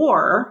to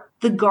war,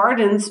 the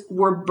gardens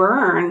were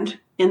burned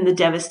in the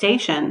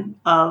devastation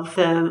of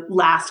the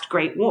last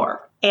Great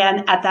War.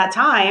 And at that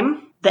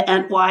time, the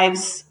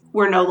Entwives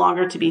were no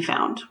longer to be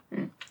found.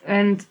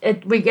 And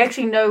we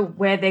actually know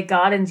where their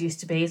gardens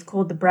used to be. It's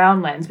called the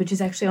Brownlands, which is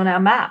actually on our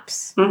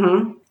maps.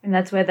 Mm-hmm. And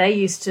that's where they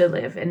used to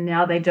live, and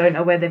now they don't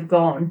know where they've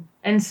gone.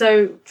 And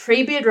so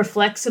Treebeard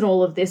reflects on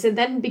all of this and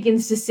then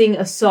begins to sing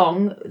a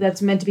song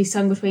that's meant to be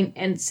sung between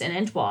Ents and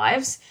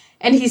Entwives.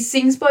 And he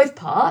sings both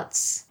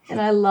parts, and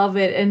I love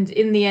it. And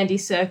in the Andy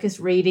Serkis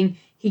reading,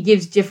 he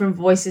gives different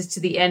voices to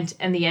the Ent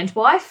and the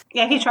Entwife.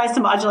 Yeah, he tries to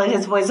modulate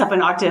his voice up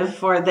an octave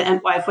for the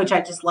Entwife, which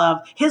I just love.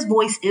 His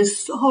voice is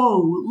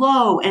so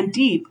low and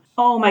deep.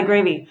 Oh, my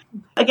gravy.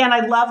 Again, I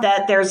love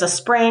that there's a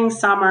spring,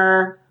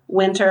 summer,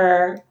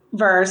 winter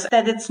verse,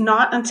 that it's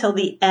not until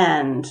the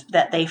end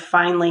that they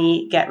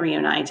finally get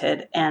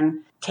reunited and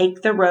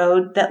take the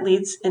road that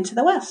leads into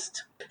the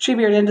west.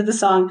 Treebeard ended the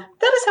song,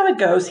 "That is how it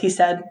goes," he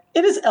said.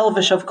 "It is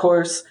elvish, of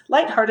course,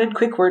 light-hearted,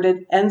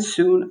 quick-worded, and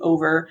soon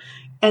over."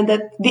 And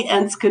that the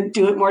Ents could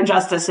do it more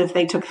justice if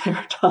they took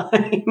their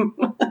time.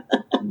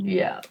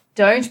 Yeah.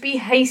 Don't be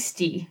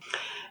hasty.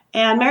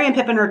 And Merry and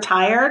Pippin are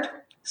tired,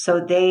 so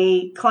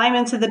they climb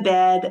into the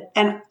bed.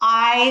 And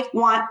I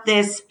want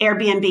this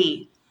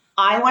Airbnb.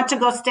 I want to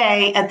go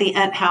stay at the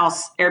Ent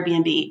House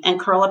Airbnb and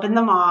curl up in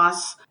the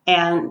moss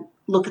and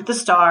look at the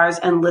stars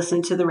and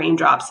listen to the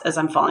raindrops as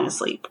I'm falling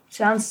asleep.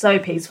 Sounds so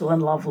peaceful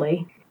and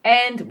lovely.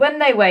 And when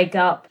they wake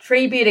up,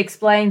 Treebeard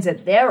explains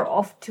that they're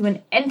off to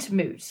an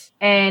Entmoot.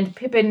 And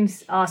Pippin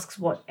asks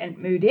what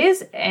Entmoot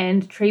is,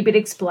 and Treebeard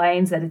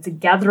explains that it's a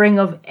gathering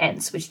of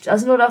Ents, which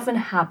does not often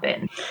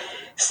happen.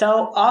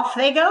 So off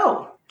they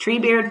go.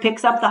 Treebeard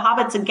picks up the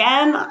hobbits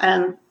again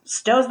and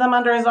stows them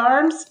under his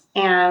arms,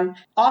 and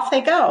off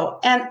they go.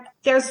 And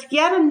there's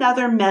yet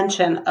another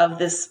mention of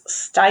this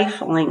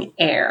stifling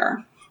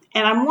air.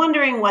 And I'm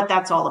wondering what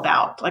that's all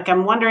about. Like,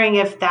 I'm wondering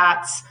if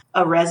that's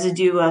a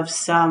residue of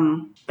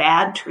some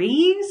bad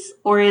trees,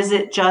 or is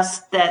it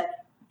just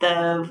that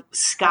the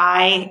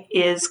sky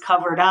is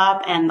covered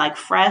up and like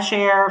fresh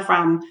air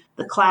from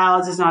the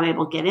clouds is not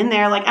able to get in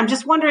there. Like, I'm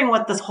just wondering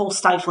what this whole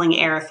stifling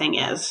air thing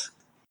is.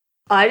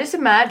 I just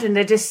imagine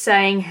they're just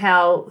saying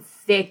how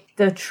thick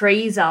the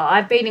trees are.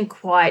 I've been in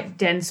quite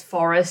dense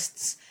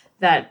forests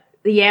that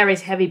the air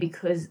is heavy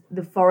because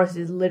the forest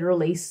is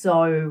literally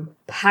so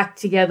packed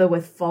together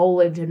with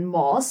foliage and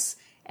moss,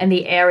 and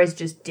the air is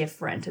just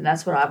different. And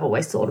that's what I've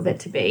always thought of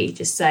it to be,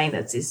 just saying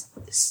that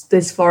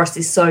this forest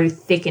is so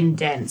thick and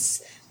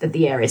dense that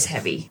the air is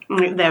heavy.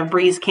 The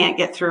breeze can't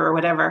get through or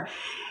whatever.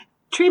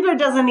 Treebeard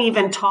doesn't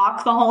even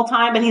talk the whole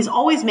time, but he's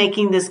always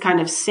making this kind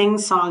of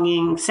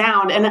sing-songing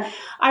sound. And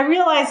I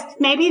realized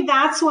maybe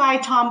that's why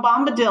Tom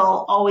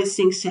Bombadil always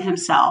sings to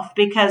himself,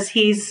 because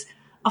he's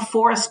a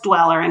forest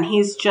dweller and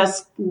he's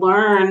just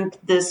learned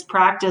this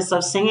practice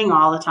of singing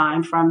all the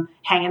time from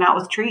hanging out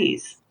with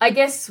trees. I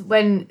guess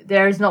when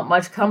there is not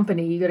much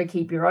company, you got to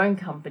keep your own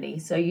company,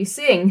 so you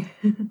sing.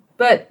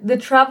 But the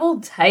travel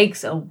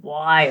takes a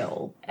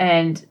while,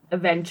 and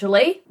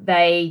eventually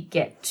they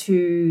get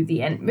to the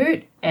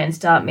Entmoot and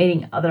start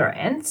meeting other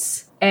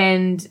Ents.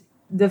 And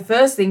the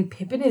first thing,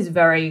 Pippin is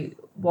very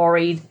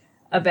worried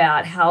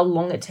about how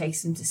long it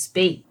takes him to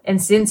speak.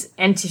 And since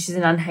Entish is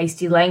an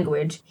unhasty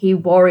language, he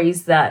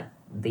worries that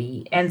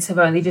the Ents have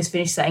only just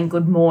finished saying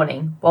good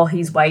morning while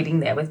he's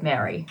waiting there with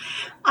Mary.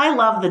 I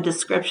love the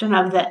description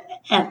of the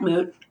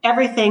Entmoot.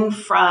 Everything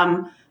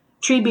from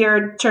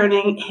Treebeard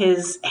turning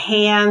his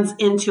hands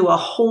into a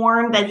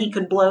horn that he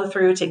could blow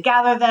through to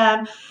gather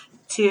them,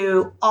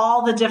 to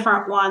all the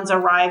different ones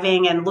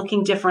arriving and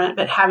looking different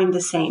but having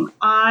the same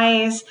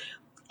eyes.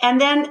 And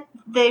then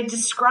they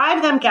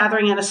describe them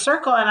gathering in a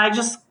circle, and I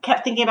just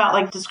kept thinking about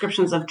like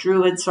descriptions of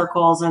druid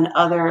circles and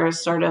other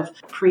sort of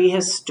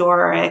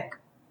prehistoric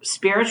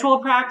spiritual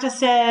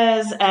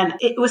practices. And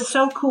it was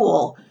so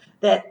cool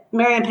that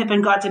Merry and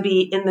Pippin got to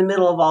be in the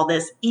middle of all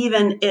this,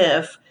 even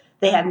if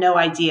they had no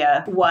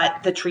idea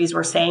what the trees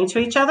were saying to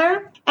each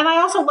other. And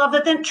I also love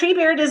that then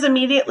Treebeard is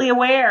immediately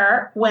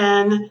aware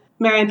when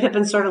Merry and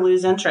Pippin sort of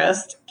lose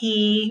interest.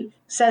 He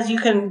says you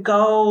can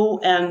go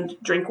and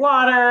drink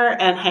water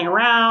and hang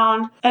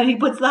around. And he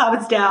puts the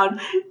hobbits down.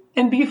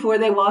 And before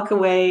they walk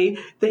away,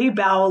 they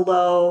bow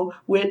low,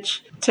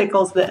 which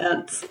tickles the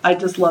Ents. I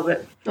just love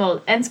it.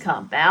 Well, Ents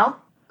can't bow.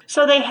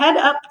 So they head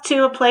up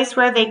to a place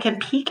where they can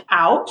peek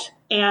out.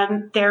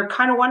 And they're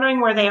kind of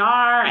wondering where they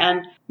are.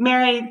 And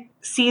Merry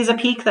sees a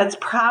peak that's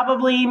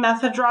probably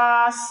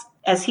Methydras.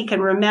 As he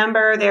can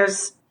remember,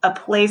 there's a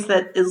place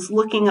that is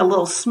looking a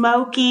little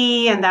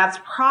smoky, and that's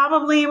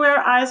probably where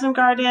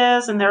Isengard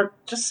is, and they're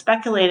just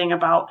speculating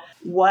about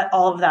what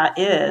all of that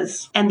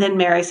is. And then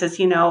Merry says,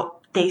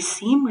 they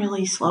seem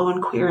really slow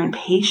and queer and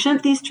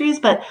patient, these trees,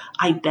 but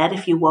I bet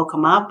if you woke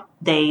them up,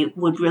 they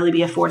would really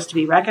be a force to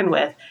be reckoned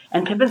with.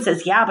 And Pippin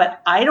says, yeah,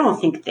 but I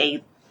don't think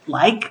they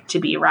like to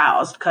be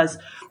roused, because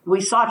we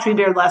saw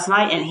Treebeard last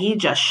night and he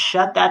just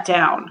shut that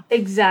down.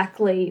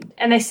 Exactly.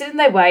 And they sit and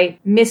they wait,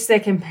 miss their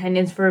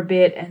companions for a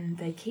bit, and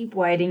they keep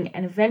waiting.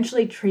 And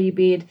eventually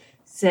Treebeard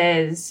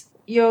says,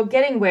 you're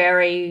getting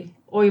wary,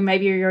 or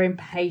maybe you're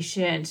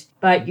impatient,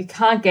 but you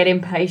can't get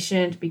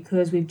impatient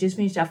because we've just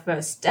finished our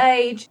first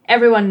stage.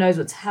 Everyone knows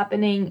what's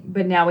happening,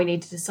 but now we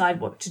need to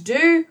decide what to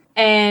do.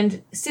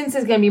 And since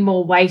there's going to be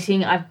more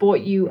waiting, I've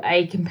bought you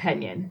a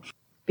companion,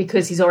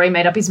 because he's already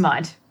made up his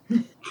mind.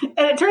 And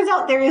it turns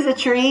out there is a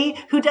tree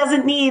who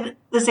doesn't need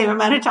the same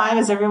amount of time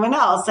as everyone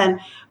else.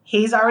 And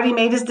he's already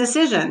made his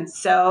decision.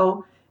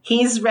 So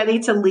he's ready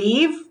to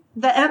leave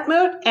the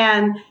Entmoot,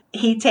 and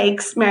he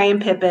takes Merry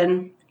and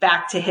Pippin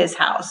back to his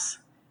house.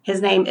 His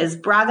name is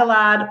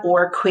Bragalad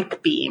or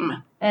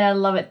Quickbeam. And I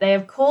love it. They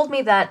have called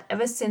me that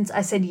ever since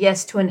I said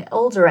yes to an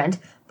elder Ent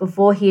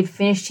before he had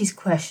finished his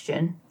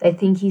question. They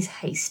think he's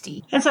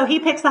hasty. And so he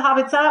picks the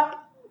hobbits up.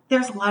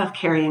 There's a lot of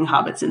carrying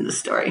hobbits in this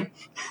story.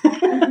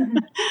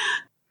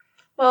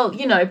 Well,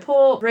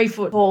 poor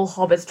 3-foot tall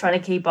hobbits trying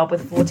to keep up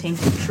with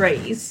 14-foot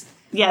trees.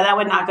 Yeah, that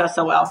would not go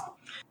so well.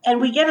 And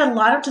we get a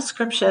lot of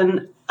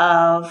description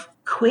of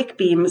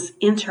Quickbeam's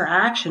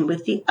interaction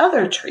with the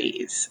other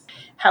trees.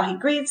 How he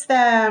greets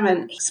them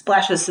and he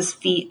splashes his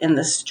feet in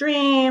the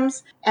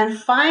streams. And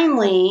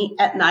finally,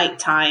 at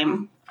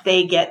nighttime,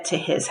 they get to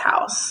his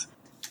house.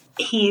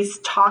 He's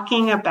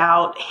talking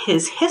about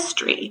his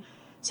history.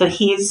 So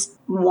he's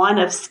one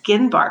of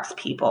Skinbark's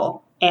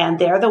people, and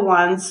they're the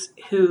ones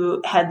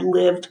who had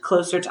lived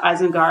closer to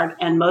Isengard,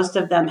 and most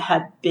of them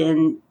had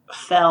been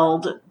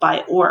felled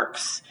by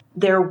orcs.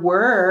 There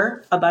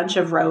were a bunch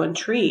of Rowan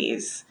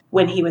trees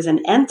when he was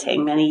in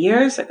Enting many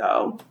years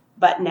ago,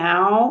 but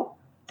now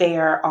they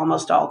are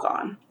almost all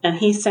gone. And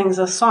he sings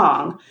a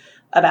song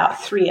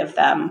about 3 of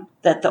them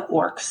that the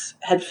orcs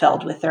had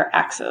felled with their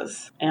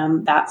axes.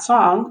 And that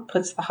song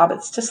puts the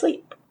hobbits to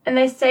sleep. And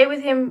they stay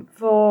with him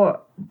for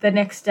the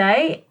next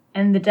day,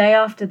 and the day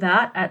after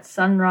that, at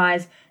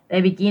sunrise, they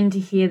begin to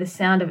hear the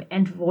sound of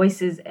Ent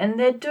voices, and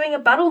they're doing a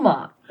battle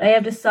mark. They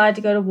have decided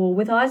to go to war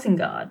with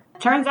Isengard.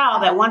 Turns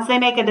out that once they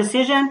make a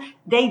decision,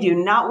 they do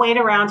not wait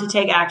around to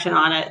take action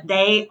on it.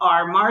 They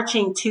are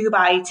marching 2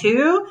 by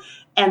 2,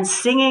 and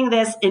singing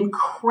this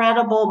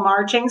incredible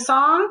marching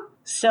song.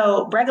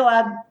 So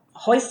Bregalad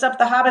hoists up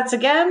the hobbits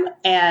again,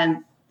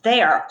 and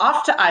they are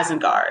off to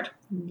Isengard.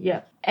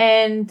 Yeah.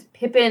 And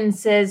Pippin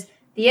says,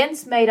 the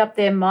Ents made up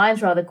their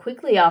minds rather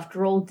quickly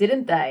after all,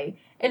 didn't they?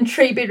 And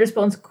Treebeard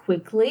responds,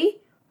 quickly?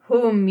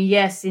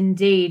 Yes,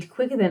 indeed,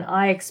 quicker than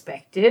I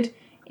expected.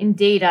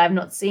 Indeed, I have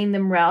not seen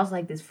them roused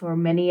like this for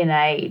many an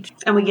age.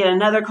 And we get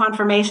another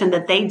confirmation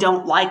that they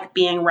don't like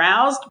being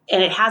roused,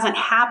 and it hasn't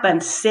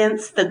happened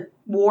since the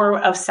War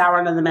of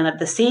Sauron and the Men of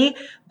the Sea,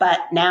 but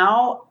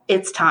now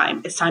it's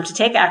time. It's time to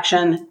take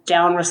action.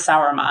 Down with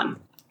Sauron.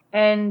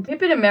 And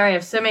Pippin and Merry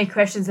have so many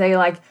questions. They're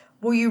like,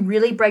 will you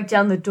really break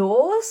down the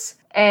doors?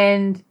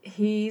 And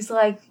he's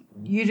like,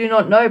 you do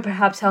not know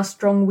perhaps how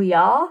strong we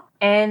are.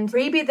 And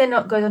Treebeard then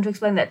goes on to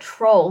explain that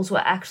trolls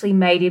were actually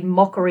made in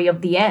mockery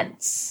of the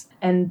Ents.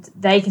 And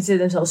they consider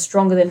themselves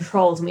stronger than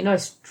trolls. And we know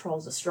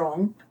trolls are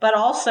strong. But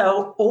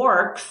also,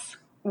 orcs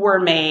were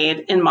made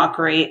in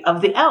mockery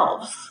of the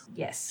elves.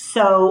 Yes.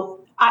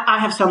 So I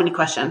have so many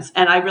questions,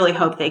 and I really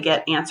hope they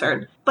get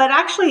answered. But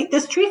actually,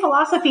 this tree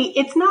philosophy,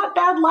 it's not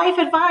bad life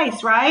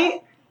advice,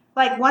 right?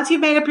 Like, once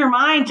you've made up your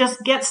mind,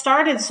 just get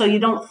started so you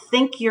don't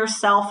think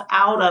yourself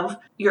out of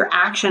your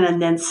action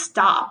and then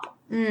stop.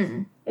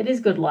 It is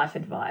good life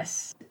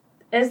advice.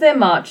 As they're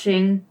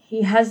marching,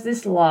 he has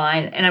this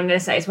line, and I'm going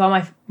to say it's one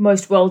of my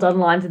most well-done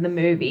lines in the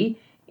movie.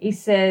 He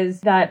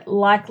says that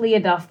likely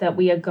enough that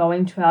we are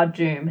going to our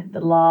doom, the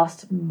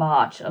last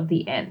march of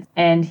the Ents.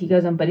 And he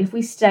goes on, but if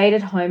we stayed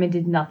at home and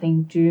did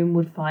nothing, doom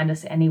would find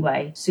us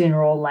anyway,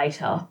 sooner or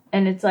later.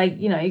 And it's like,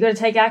 you got to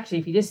take action.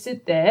 If you just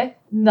sit there,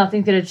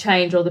 nothing's going to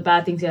change or the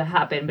bad thing's going to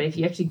happen. But if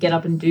you actually get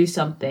up and do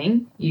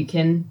something, you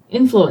can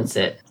influence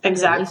it.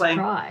 Exactly. At least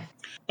try.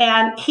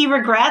 And he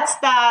regrets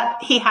that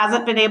he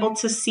hasn't been able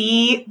to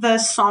see the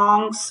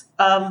songs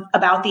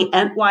about the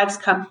Entwives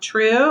come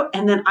true.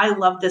 And then I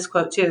love this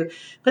quote too.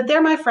 But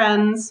they're my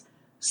friends.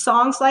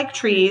 Songs like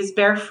trees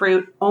bear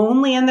fruit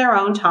only in their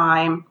own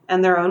time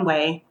and their own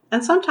way.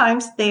 And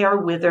sometimes they are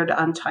withered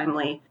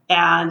untimely.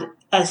 And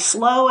as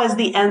slow as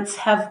the Ents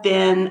have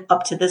been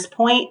up to this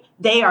point,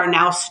 they are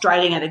now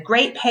striding at a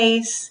great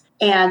pace.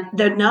 And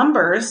the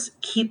numbers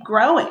keep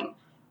growing.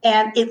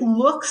 And it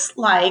looks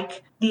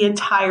like the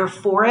entire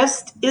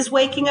forest is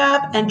waking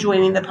up and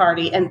joining the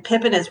party. And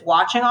Pippin is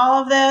watching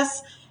all of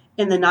this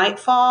in the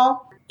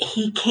nightfall.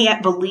 He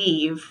can't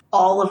believe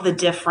all of the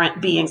different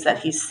beings that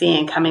he's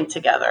seeing coming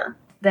together.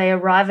 They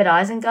arrive at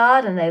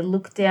Isengard and they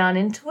look down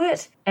into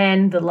it.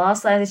 And the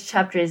last line of this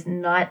chapter is,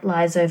 night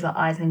lies over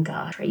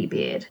Isengard,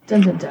 Treebeard.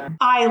 Dun dun dun.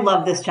 I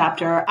love this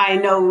chapter. I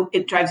know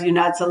it drives you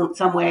nuts in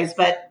some ways,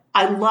 but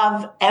I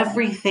love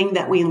everything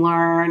that we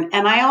learn.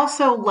 And I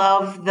also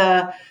love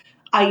the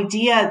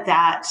idea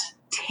that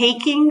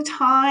taking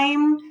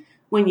time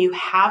when you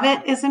have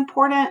it is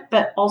important,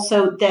 but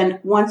also then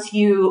once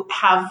you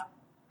have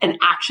an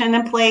action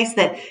in place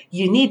that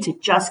you need to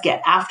just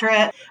get after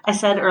it. I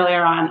said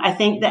earlier on, I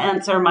think the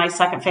Ents are my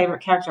second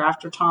favorite character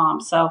after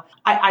Tom. So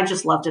I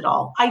just loved it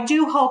all. I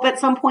do hope at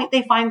some point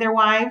they find their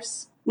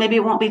wives. Maybe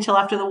it won't be till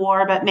after the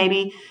war, but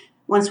maybe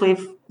once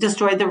we've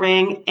destroyed the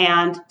ring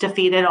and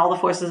defeated all the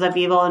forces of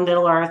evil in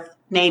Middle-earth,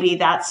 maybe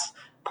that's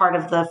part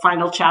of the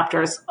final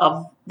chapters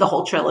of the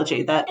whole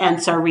trilogy. The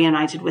Ents are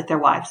reunited with their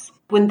wives.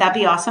 Wouldn't that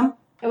be awesome?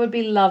 It would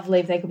be lovely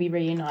if they could be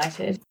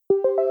reunited.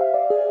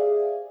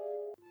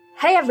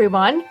 Hey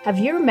everyone, have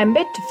you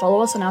remembered to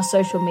follow us on our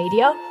social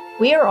media?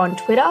 We are on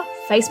Twitter,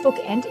 Facebook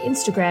and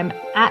Instagram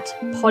at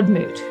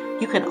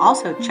Podmoot. You can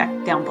also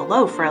check down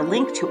below for a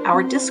link to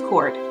our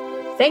Discord.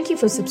 Thank you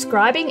for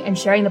subscribing and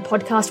sharing the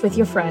podcast with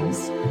your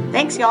friends.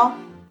 Thanks, y'all.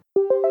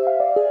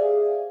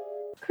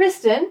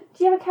 Kristen,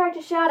 do you have a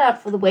character shout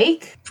out for the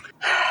week?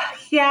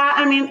 Yeah,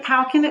 I mean,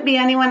 how can it be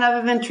anyone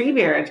other than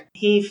Treebeard?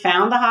 He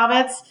found the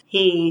hobbits,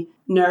 he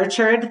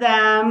nurtured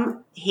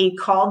them, he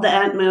called the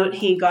Entmoot,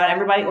 he got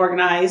everybody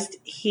organized,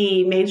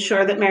 he made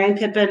sure that Merry and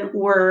Pippin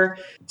were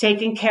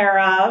taken care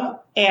of,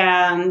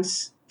 and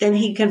then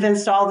he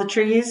convinced all the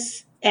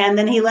trees, and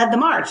then he led the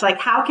march. Like,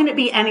 how can it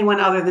be anyone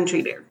other than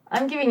Treebeard?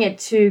 I'm giving it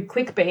to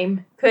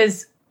Quickbeam,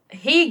 because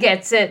he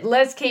gets it.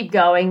 Let's keep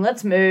going.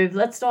 Let's move.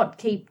 Let's not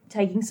keep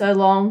taking so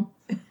long.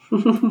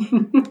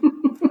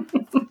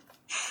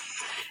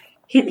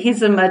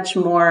 He's a much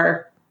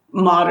more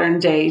modern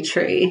day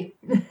tree.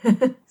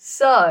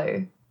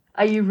 So,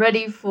 are you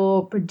ready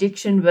for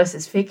prediction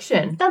versus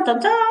fiction? Dun, dun,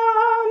 dun.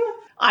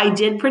 I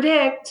did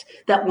predict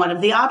that one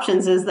of the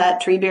options is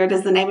that Treebeard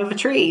is the name of a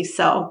tree,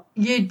 so.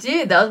 You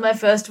did. That was my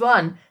first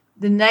one.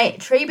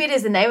 Treebeard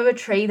is the name of a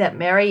tree that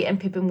Merry and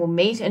Pippin will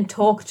meet and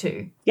talk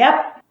to.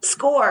 Yep.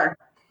 Score.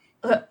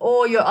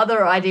 Or your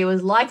other idea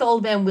was, like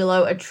Old Man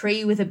Willow, a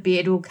tree with a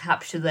beard will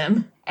capture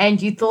them. And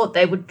you thought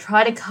they would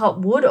try to cut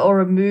wood or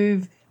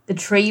remove the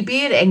tree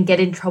beard and get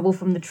in trouble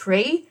from the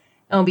tree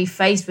and will be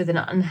faced with an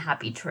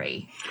unhappy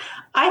tree.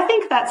 I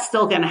think that's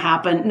still going to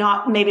happen.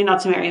 Maybe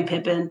not to Merry and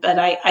Pippin, but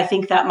I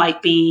think that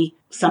might be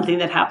something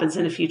that happens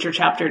in a future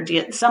chapter.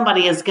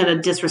 Somebody is going to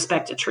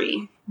disrespect a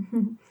tree.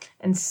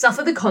 and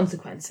suffer the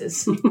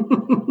consequences.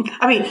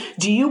 I mean,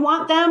 do you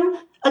want them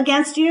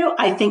against you?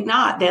 I think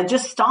not. They'll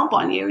just stomp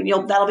on you,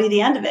 and that'll be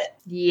the end of it.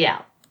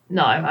 Yeah.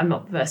 No, I'm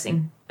not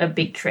versing a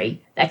big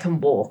tree that can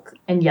walk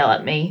and yell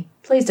at me.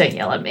 Please don't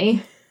yell at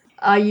me.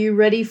 Are you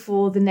ready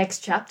for the next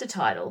chapter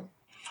title?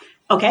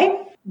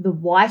 Okay. The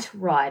White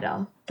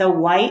Rider. The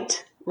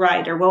White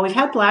Rider. Well, we've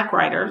had Black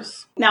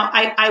Riders. Now,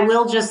 I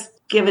will just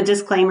give a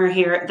disclaimer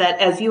here that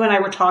as you and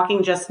I were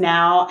talking just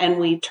now, and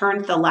we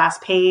turned the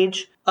last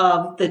page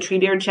of the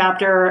Treebeard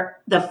chapter,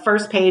 the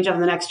first page of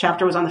the next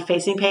chapter was on the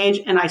facing page,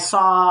 and I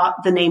saw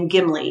the name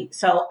Gimli.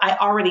 So I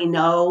already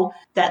know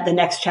that the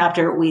next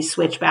chapter we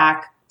switch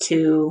back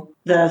to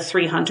the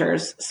three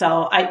hunters.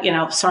 So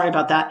sorry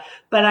about that.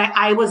 But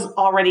I was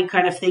already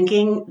kind of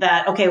thinking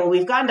that, okay, well,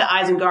 we've gotten to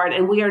Isengard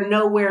and we are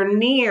nowhere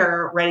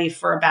near ready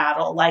for a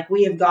battle. Like,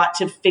 we have got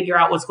to figure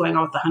out what's going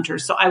on with the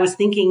hunters. So I was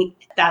thinking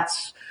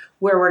that's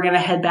where we're going to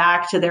head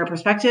back to their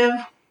perspective.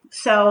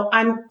 So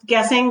I'm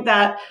guessing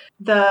that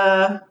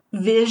the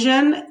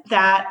vision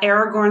that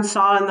Aragorn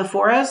saw in the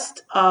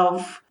forest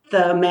of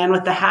the man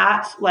with the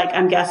hat, like,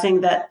 I'm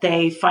guessing that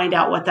they find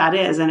out what that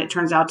is, and it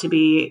turns out to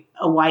be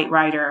a White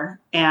Rider,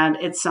 and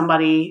it's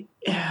somebody.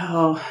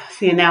 Oh,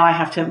 see, now I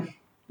have to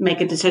make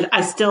a decision.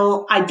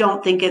 I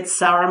don't think it's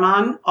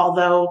Saruman,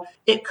 although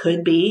it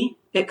could be.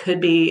 It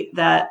could be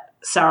that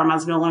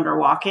Saruman's no longer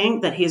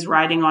walking, that he's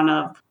riding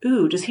on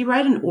does he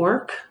ride an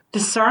orc?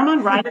 Does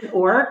Saruman ride an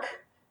orc?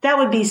 That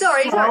would be so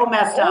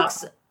messed up.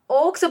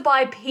 Orcs are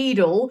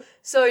bipedal,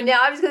 so now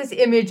I've just got this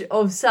image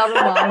of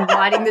Saruman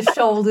riding the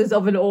shoulders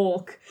of an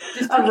orc,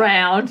 just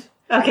around.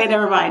 Okay,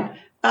 never mind.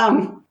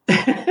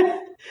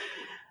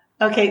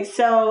 Okay,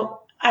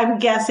 so I'm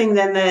guessing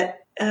then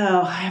that,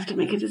 I have to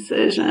make a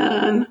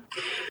decision.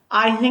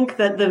 I think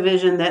that the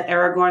vision that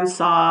Aragorn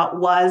saw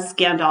was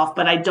Gandalf,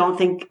 but I don't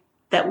think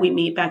that we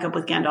meet back up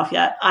with Gandalf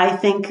yet. I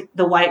think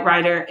the White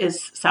Rider is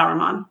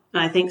Saruman.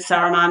 And I think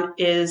Saruman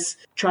is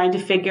trying to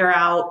figure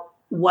out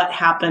what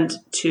happened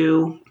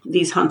to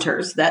these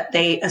hunters, that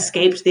they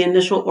escaped the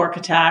initial orc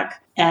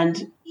attack.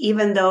 And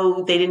even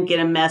though they didn't get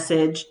a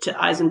message to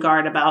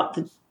Isengard about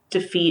the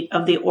defeat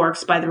of the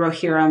orcs by the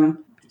Rohirrim,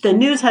 the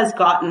news has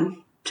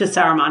gotten to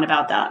Saruman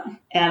about that.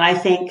 And I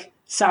think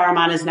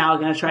Saruman is now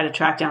going to try to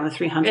track down the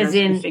three hunters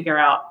and figure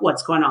out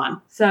what's going on.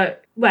 So,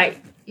 wait,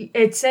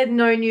 it said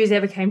no news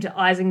ever came to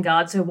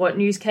Isengard, so what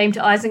news came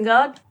to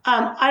Isengard?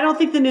 I don't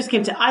think the news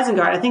came to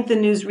Isengard. I think the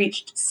news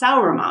reached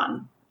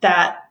Saruman.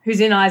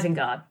 Who's in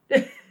Isengard.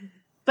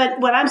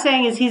 But what I'm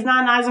saying is he's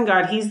not in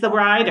Isengard. He's the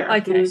rider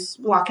who's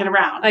walking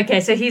around.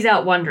 Okay, so he's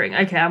out wandering.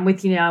 Okay, I'm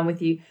with you now. I'm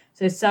with you.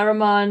 So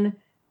Saruman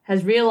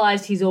has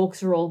realized his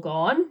orcs are all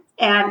gone.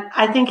 And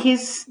I think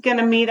he's going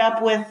to meet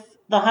up with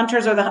the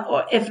hunters,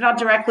 or if not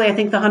directly, I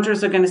think the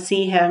hunters are going to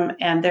see him.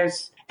 And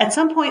at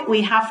some point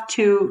we have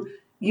to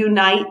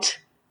unite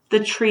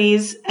the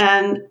trees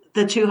and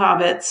the two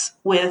hobbits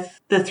with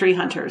the three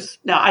hunters.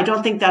 Now, I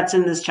don't think that's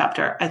in this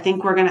chapter. I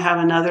think we're going to have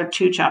another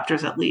 2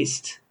 chapters at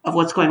least of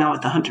what's going on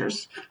with the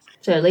hunters.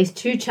 So at least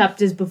 2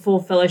 chapters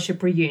before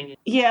Fellowship Reunion.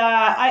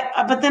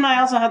 Yeah, but then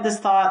I also had this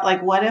thought,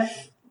 like, what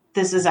if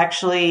this is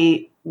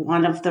actually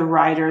one of the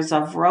riders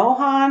of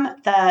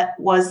Rohan that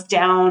was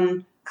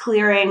down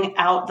clearing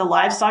out the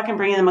livestock and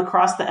bringing them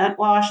across the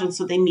Entwash, and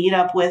so they meet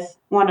up with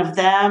one of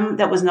them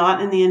that was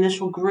not in the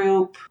initial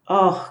group.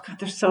 Oh, God,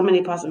 there's so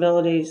many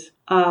possibilities.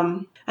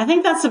 I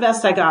think that's the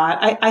best I got.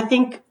 I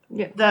think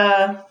we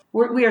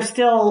are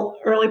still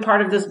early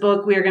part of this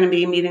book. We are going to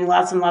be meeting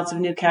lots and lots of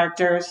new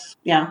characters.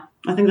 Yeah,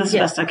 I think that's the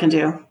best I can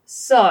do.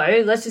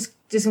 So let's just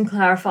do some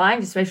clarifying,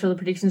 just to make sure the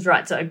prediction's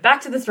right. So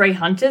back to the 3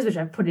 hunters, which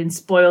I've put in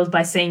spoiled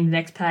by seeing the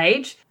next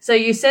page. So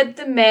you said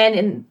the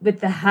man with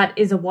the hat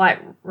is a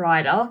White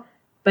Rider,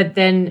 but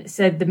then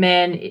said the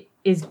man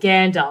is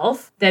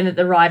Gandalf, then that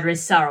the rider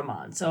is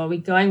Saruman. So are we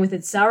going with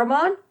it's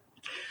Saruman?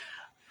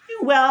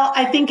 Well,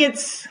 I think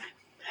it's...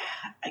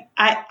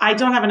 I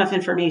don't have enough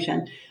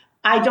information.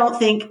 I don't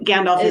think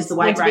Gandalf is the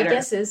White Rider.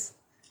 Guesses.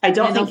 I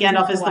don't think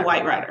Gandalf is the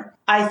White Rider.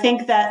 I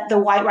think that the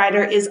White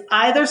Rider is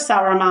either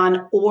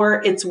Saruman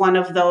or it's one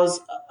of those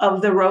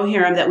of the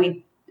Rohirrim that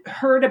we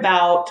heard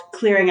about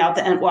clearing out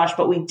the Entwash,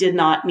 but we did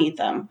not meet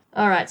them.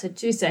 All right, so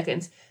 2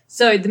 seconds.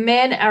 So the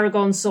man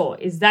Aragorn saw,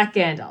 is that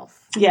Gandalf?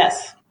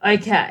 Yes.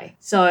 Okay,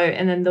 so,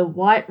 and then the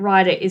White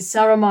Rider is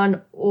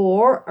Saruman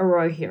or a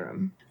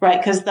Rohirrim. Right,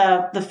 because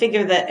the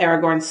figure that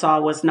Aragorn saw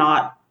was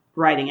not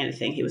riding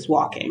anything. He was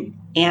walking,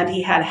 and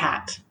he had a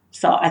hat.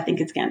 So I think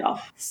it's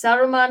Gandalf.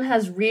 Saruman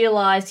has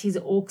realized his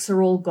orcs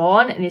are all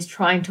gone and is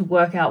trying to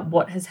work out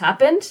what has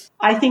happened.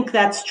 I think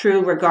that's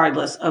true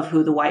regardless of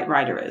who the White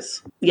Rider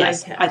is.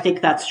 Yes, okay. I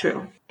think that's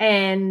true.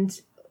 And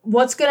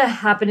what's going to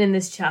happen in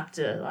this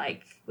chapter?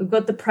 Like, we've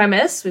got a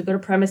premise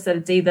that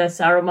it's either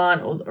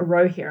Saruman or a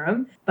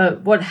Rohirrim,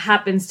 but what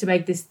happens to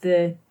make this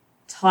the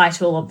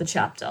title of the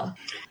chapter?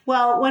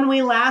 Well, when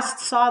we last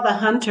saw the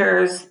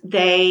hunters,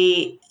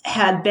 they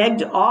had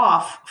begged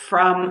off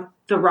from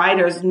the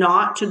riders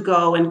not to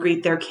go and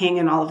greet their king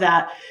and all of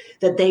that.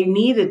 that they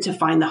needed to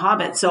find the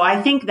hobbits. So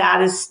I think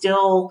that is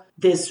still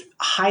this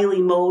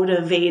highly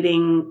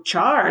motivating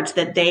charge,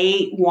 that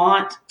they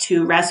want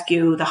to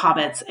rescue the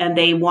hobbits and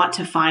they want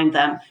to find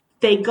them.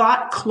 They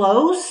got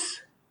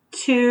close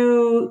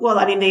to,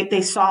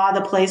 they saw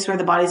the place where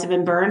the bodies have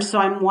been burned. So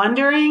I'm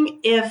wondering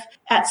if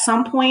at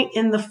some point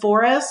in the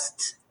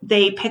forest,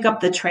 they pick up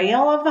the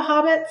trail of the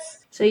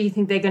hobbits. So you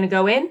think they're going to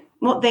go in?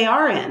 Well, they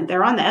are in.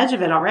 They're on the edge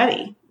of it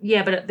already.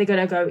 Yeah, but they're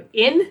going to go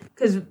in?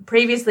 Because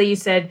previously you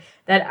said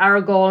that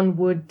Aragorn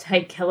would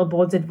take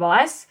Celebord's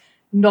advice,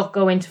 not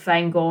go into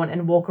Fangorn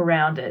and walk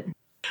around it.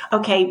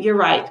 Okay, you're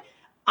right.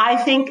 I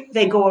think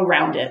they go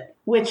around it,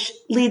 which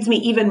leads me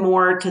even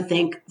more to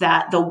think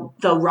that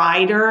the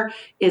rider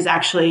is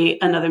actually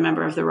another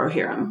member of the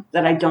Rohirrim,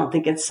 that I don't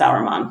think it's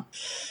Sauron.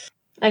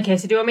 Okay,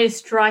 so do you want me to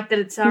strike that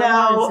it's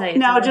Sauron?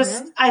 No,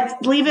 I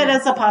leave it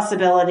as a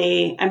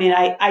possibility. I mean,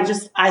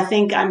 I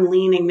think I'm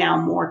leaning now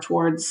more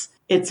towards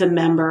it's a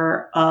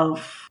member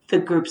of the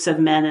groups of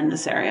men in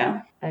this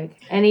area. Okay.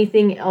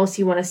 Anything else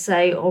you want to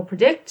say or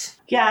predict?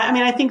 Yeah, I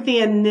mean, I think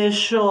the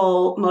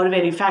initial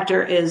motivating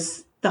factor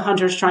is the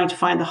hunters trying to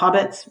find the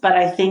hobbits, but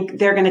I think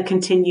they're going to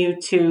continue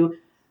to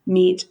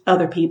meet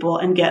other people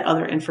and get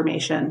other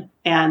information.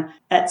 And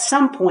at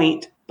some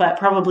point, but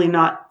probably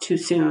not too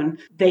soon,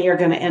 they are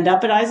going to end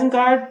up at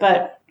Isengard.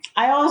 But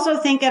I also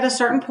think at a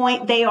certain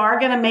point, they are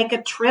going to make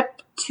a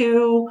trip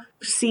to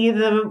see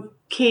the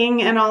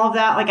king and all of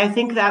that. Like, I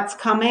think that's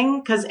coming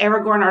because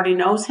Aragorn already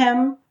knows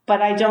him,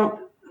 but I don't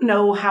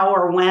know how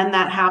or when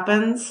that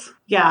happens.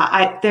 Yeah,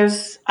 I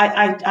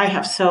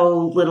have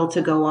so little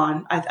to go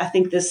on. I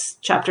think this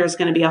chapter is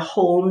going to be a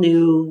whole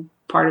new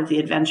part of the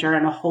adventure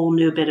and a whole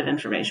new bit of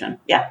information.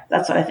 Yeah,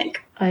 that's what I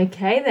think.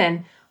 Okay,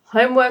 then.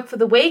 Homework for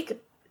the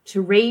week,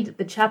 to read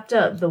the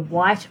chapter The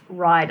White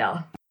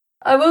Rider.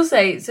 I will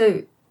say,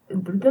 so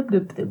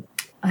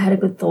I had a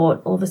good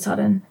thought all of a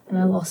sudden and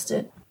I lost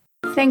it.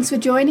 Thanks for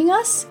joining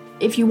us.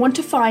 If you want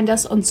to find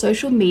us on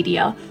social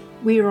media,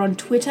 we are on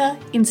Twitter,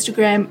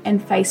 Instagram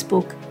and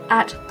Facebook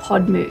at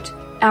Podmoot.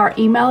 Our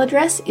email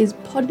address is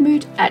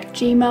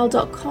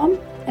podmoot@gmail.com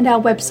and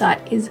our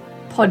website is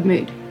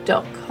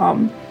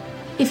podmoot.com.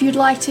 If you'd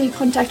like to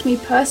contact me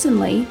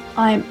personally,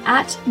 I'm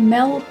at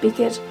Mel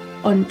Bickett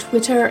on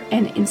Twitter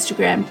and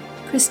Instagram.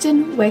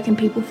 Kristen, where can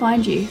people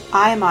find you?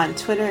 I'm on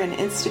Twitter and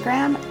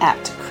Instagram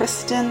at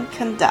Kristen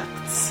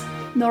Conducts.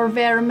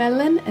 Norvera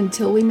Mellon,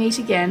 until we meet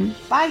again.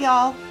 Bye,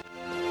 y'all.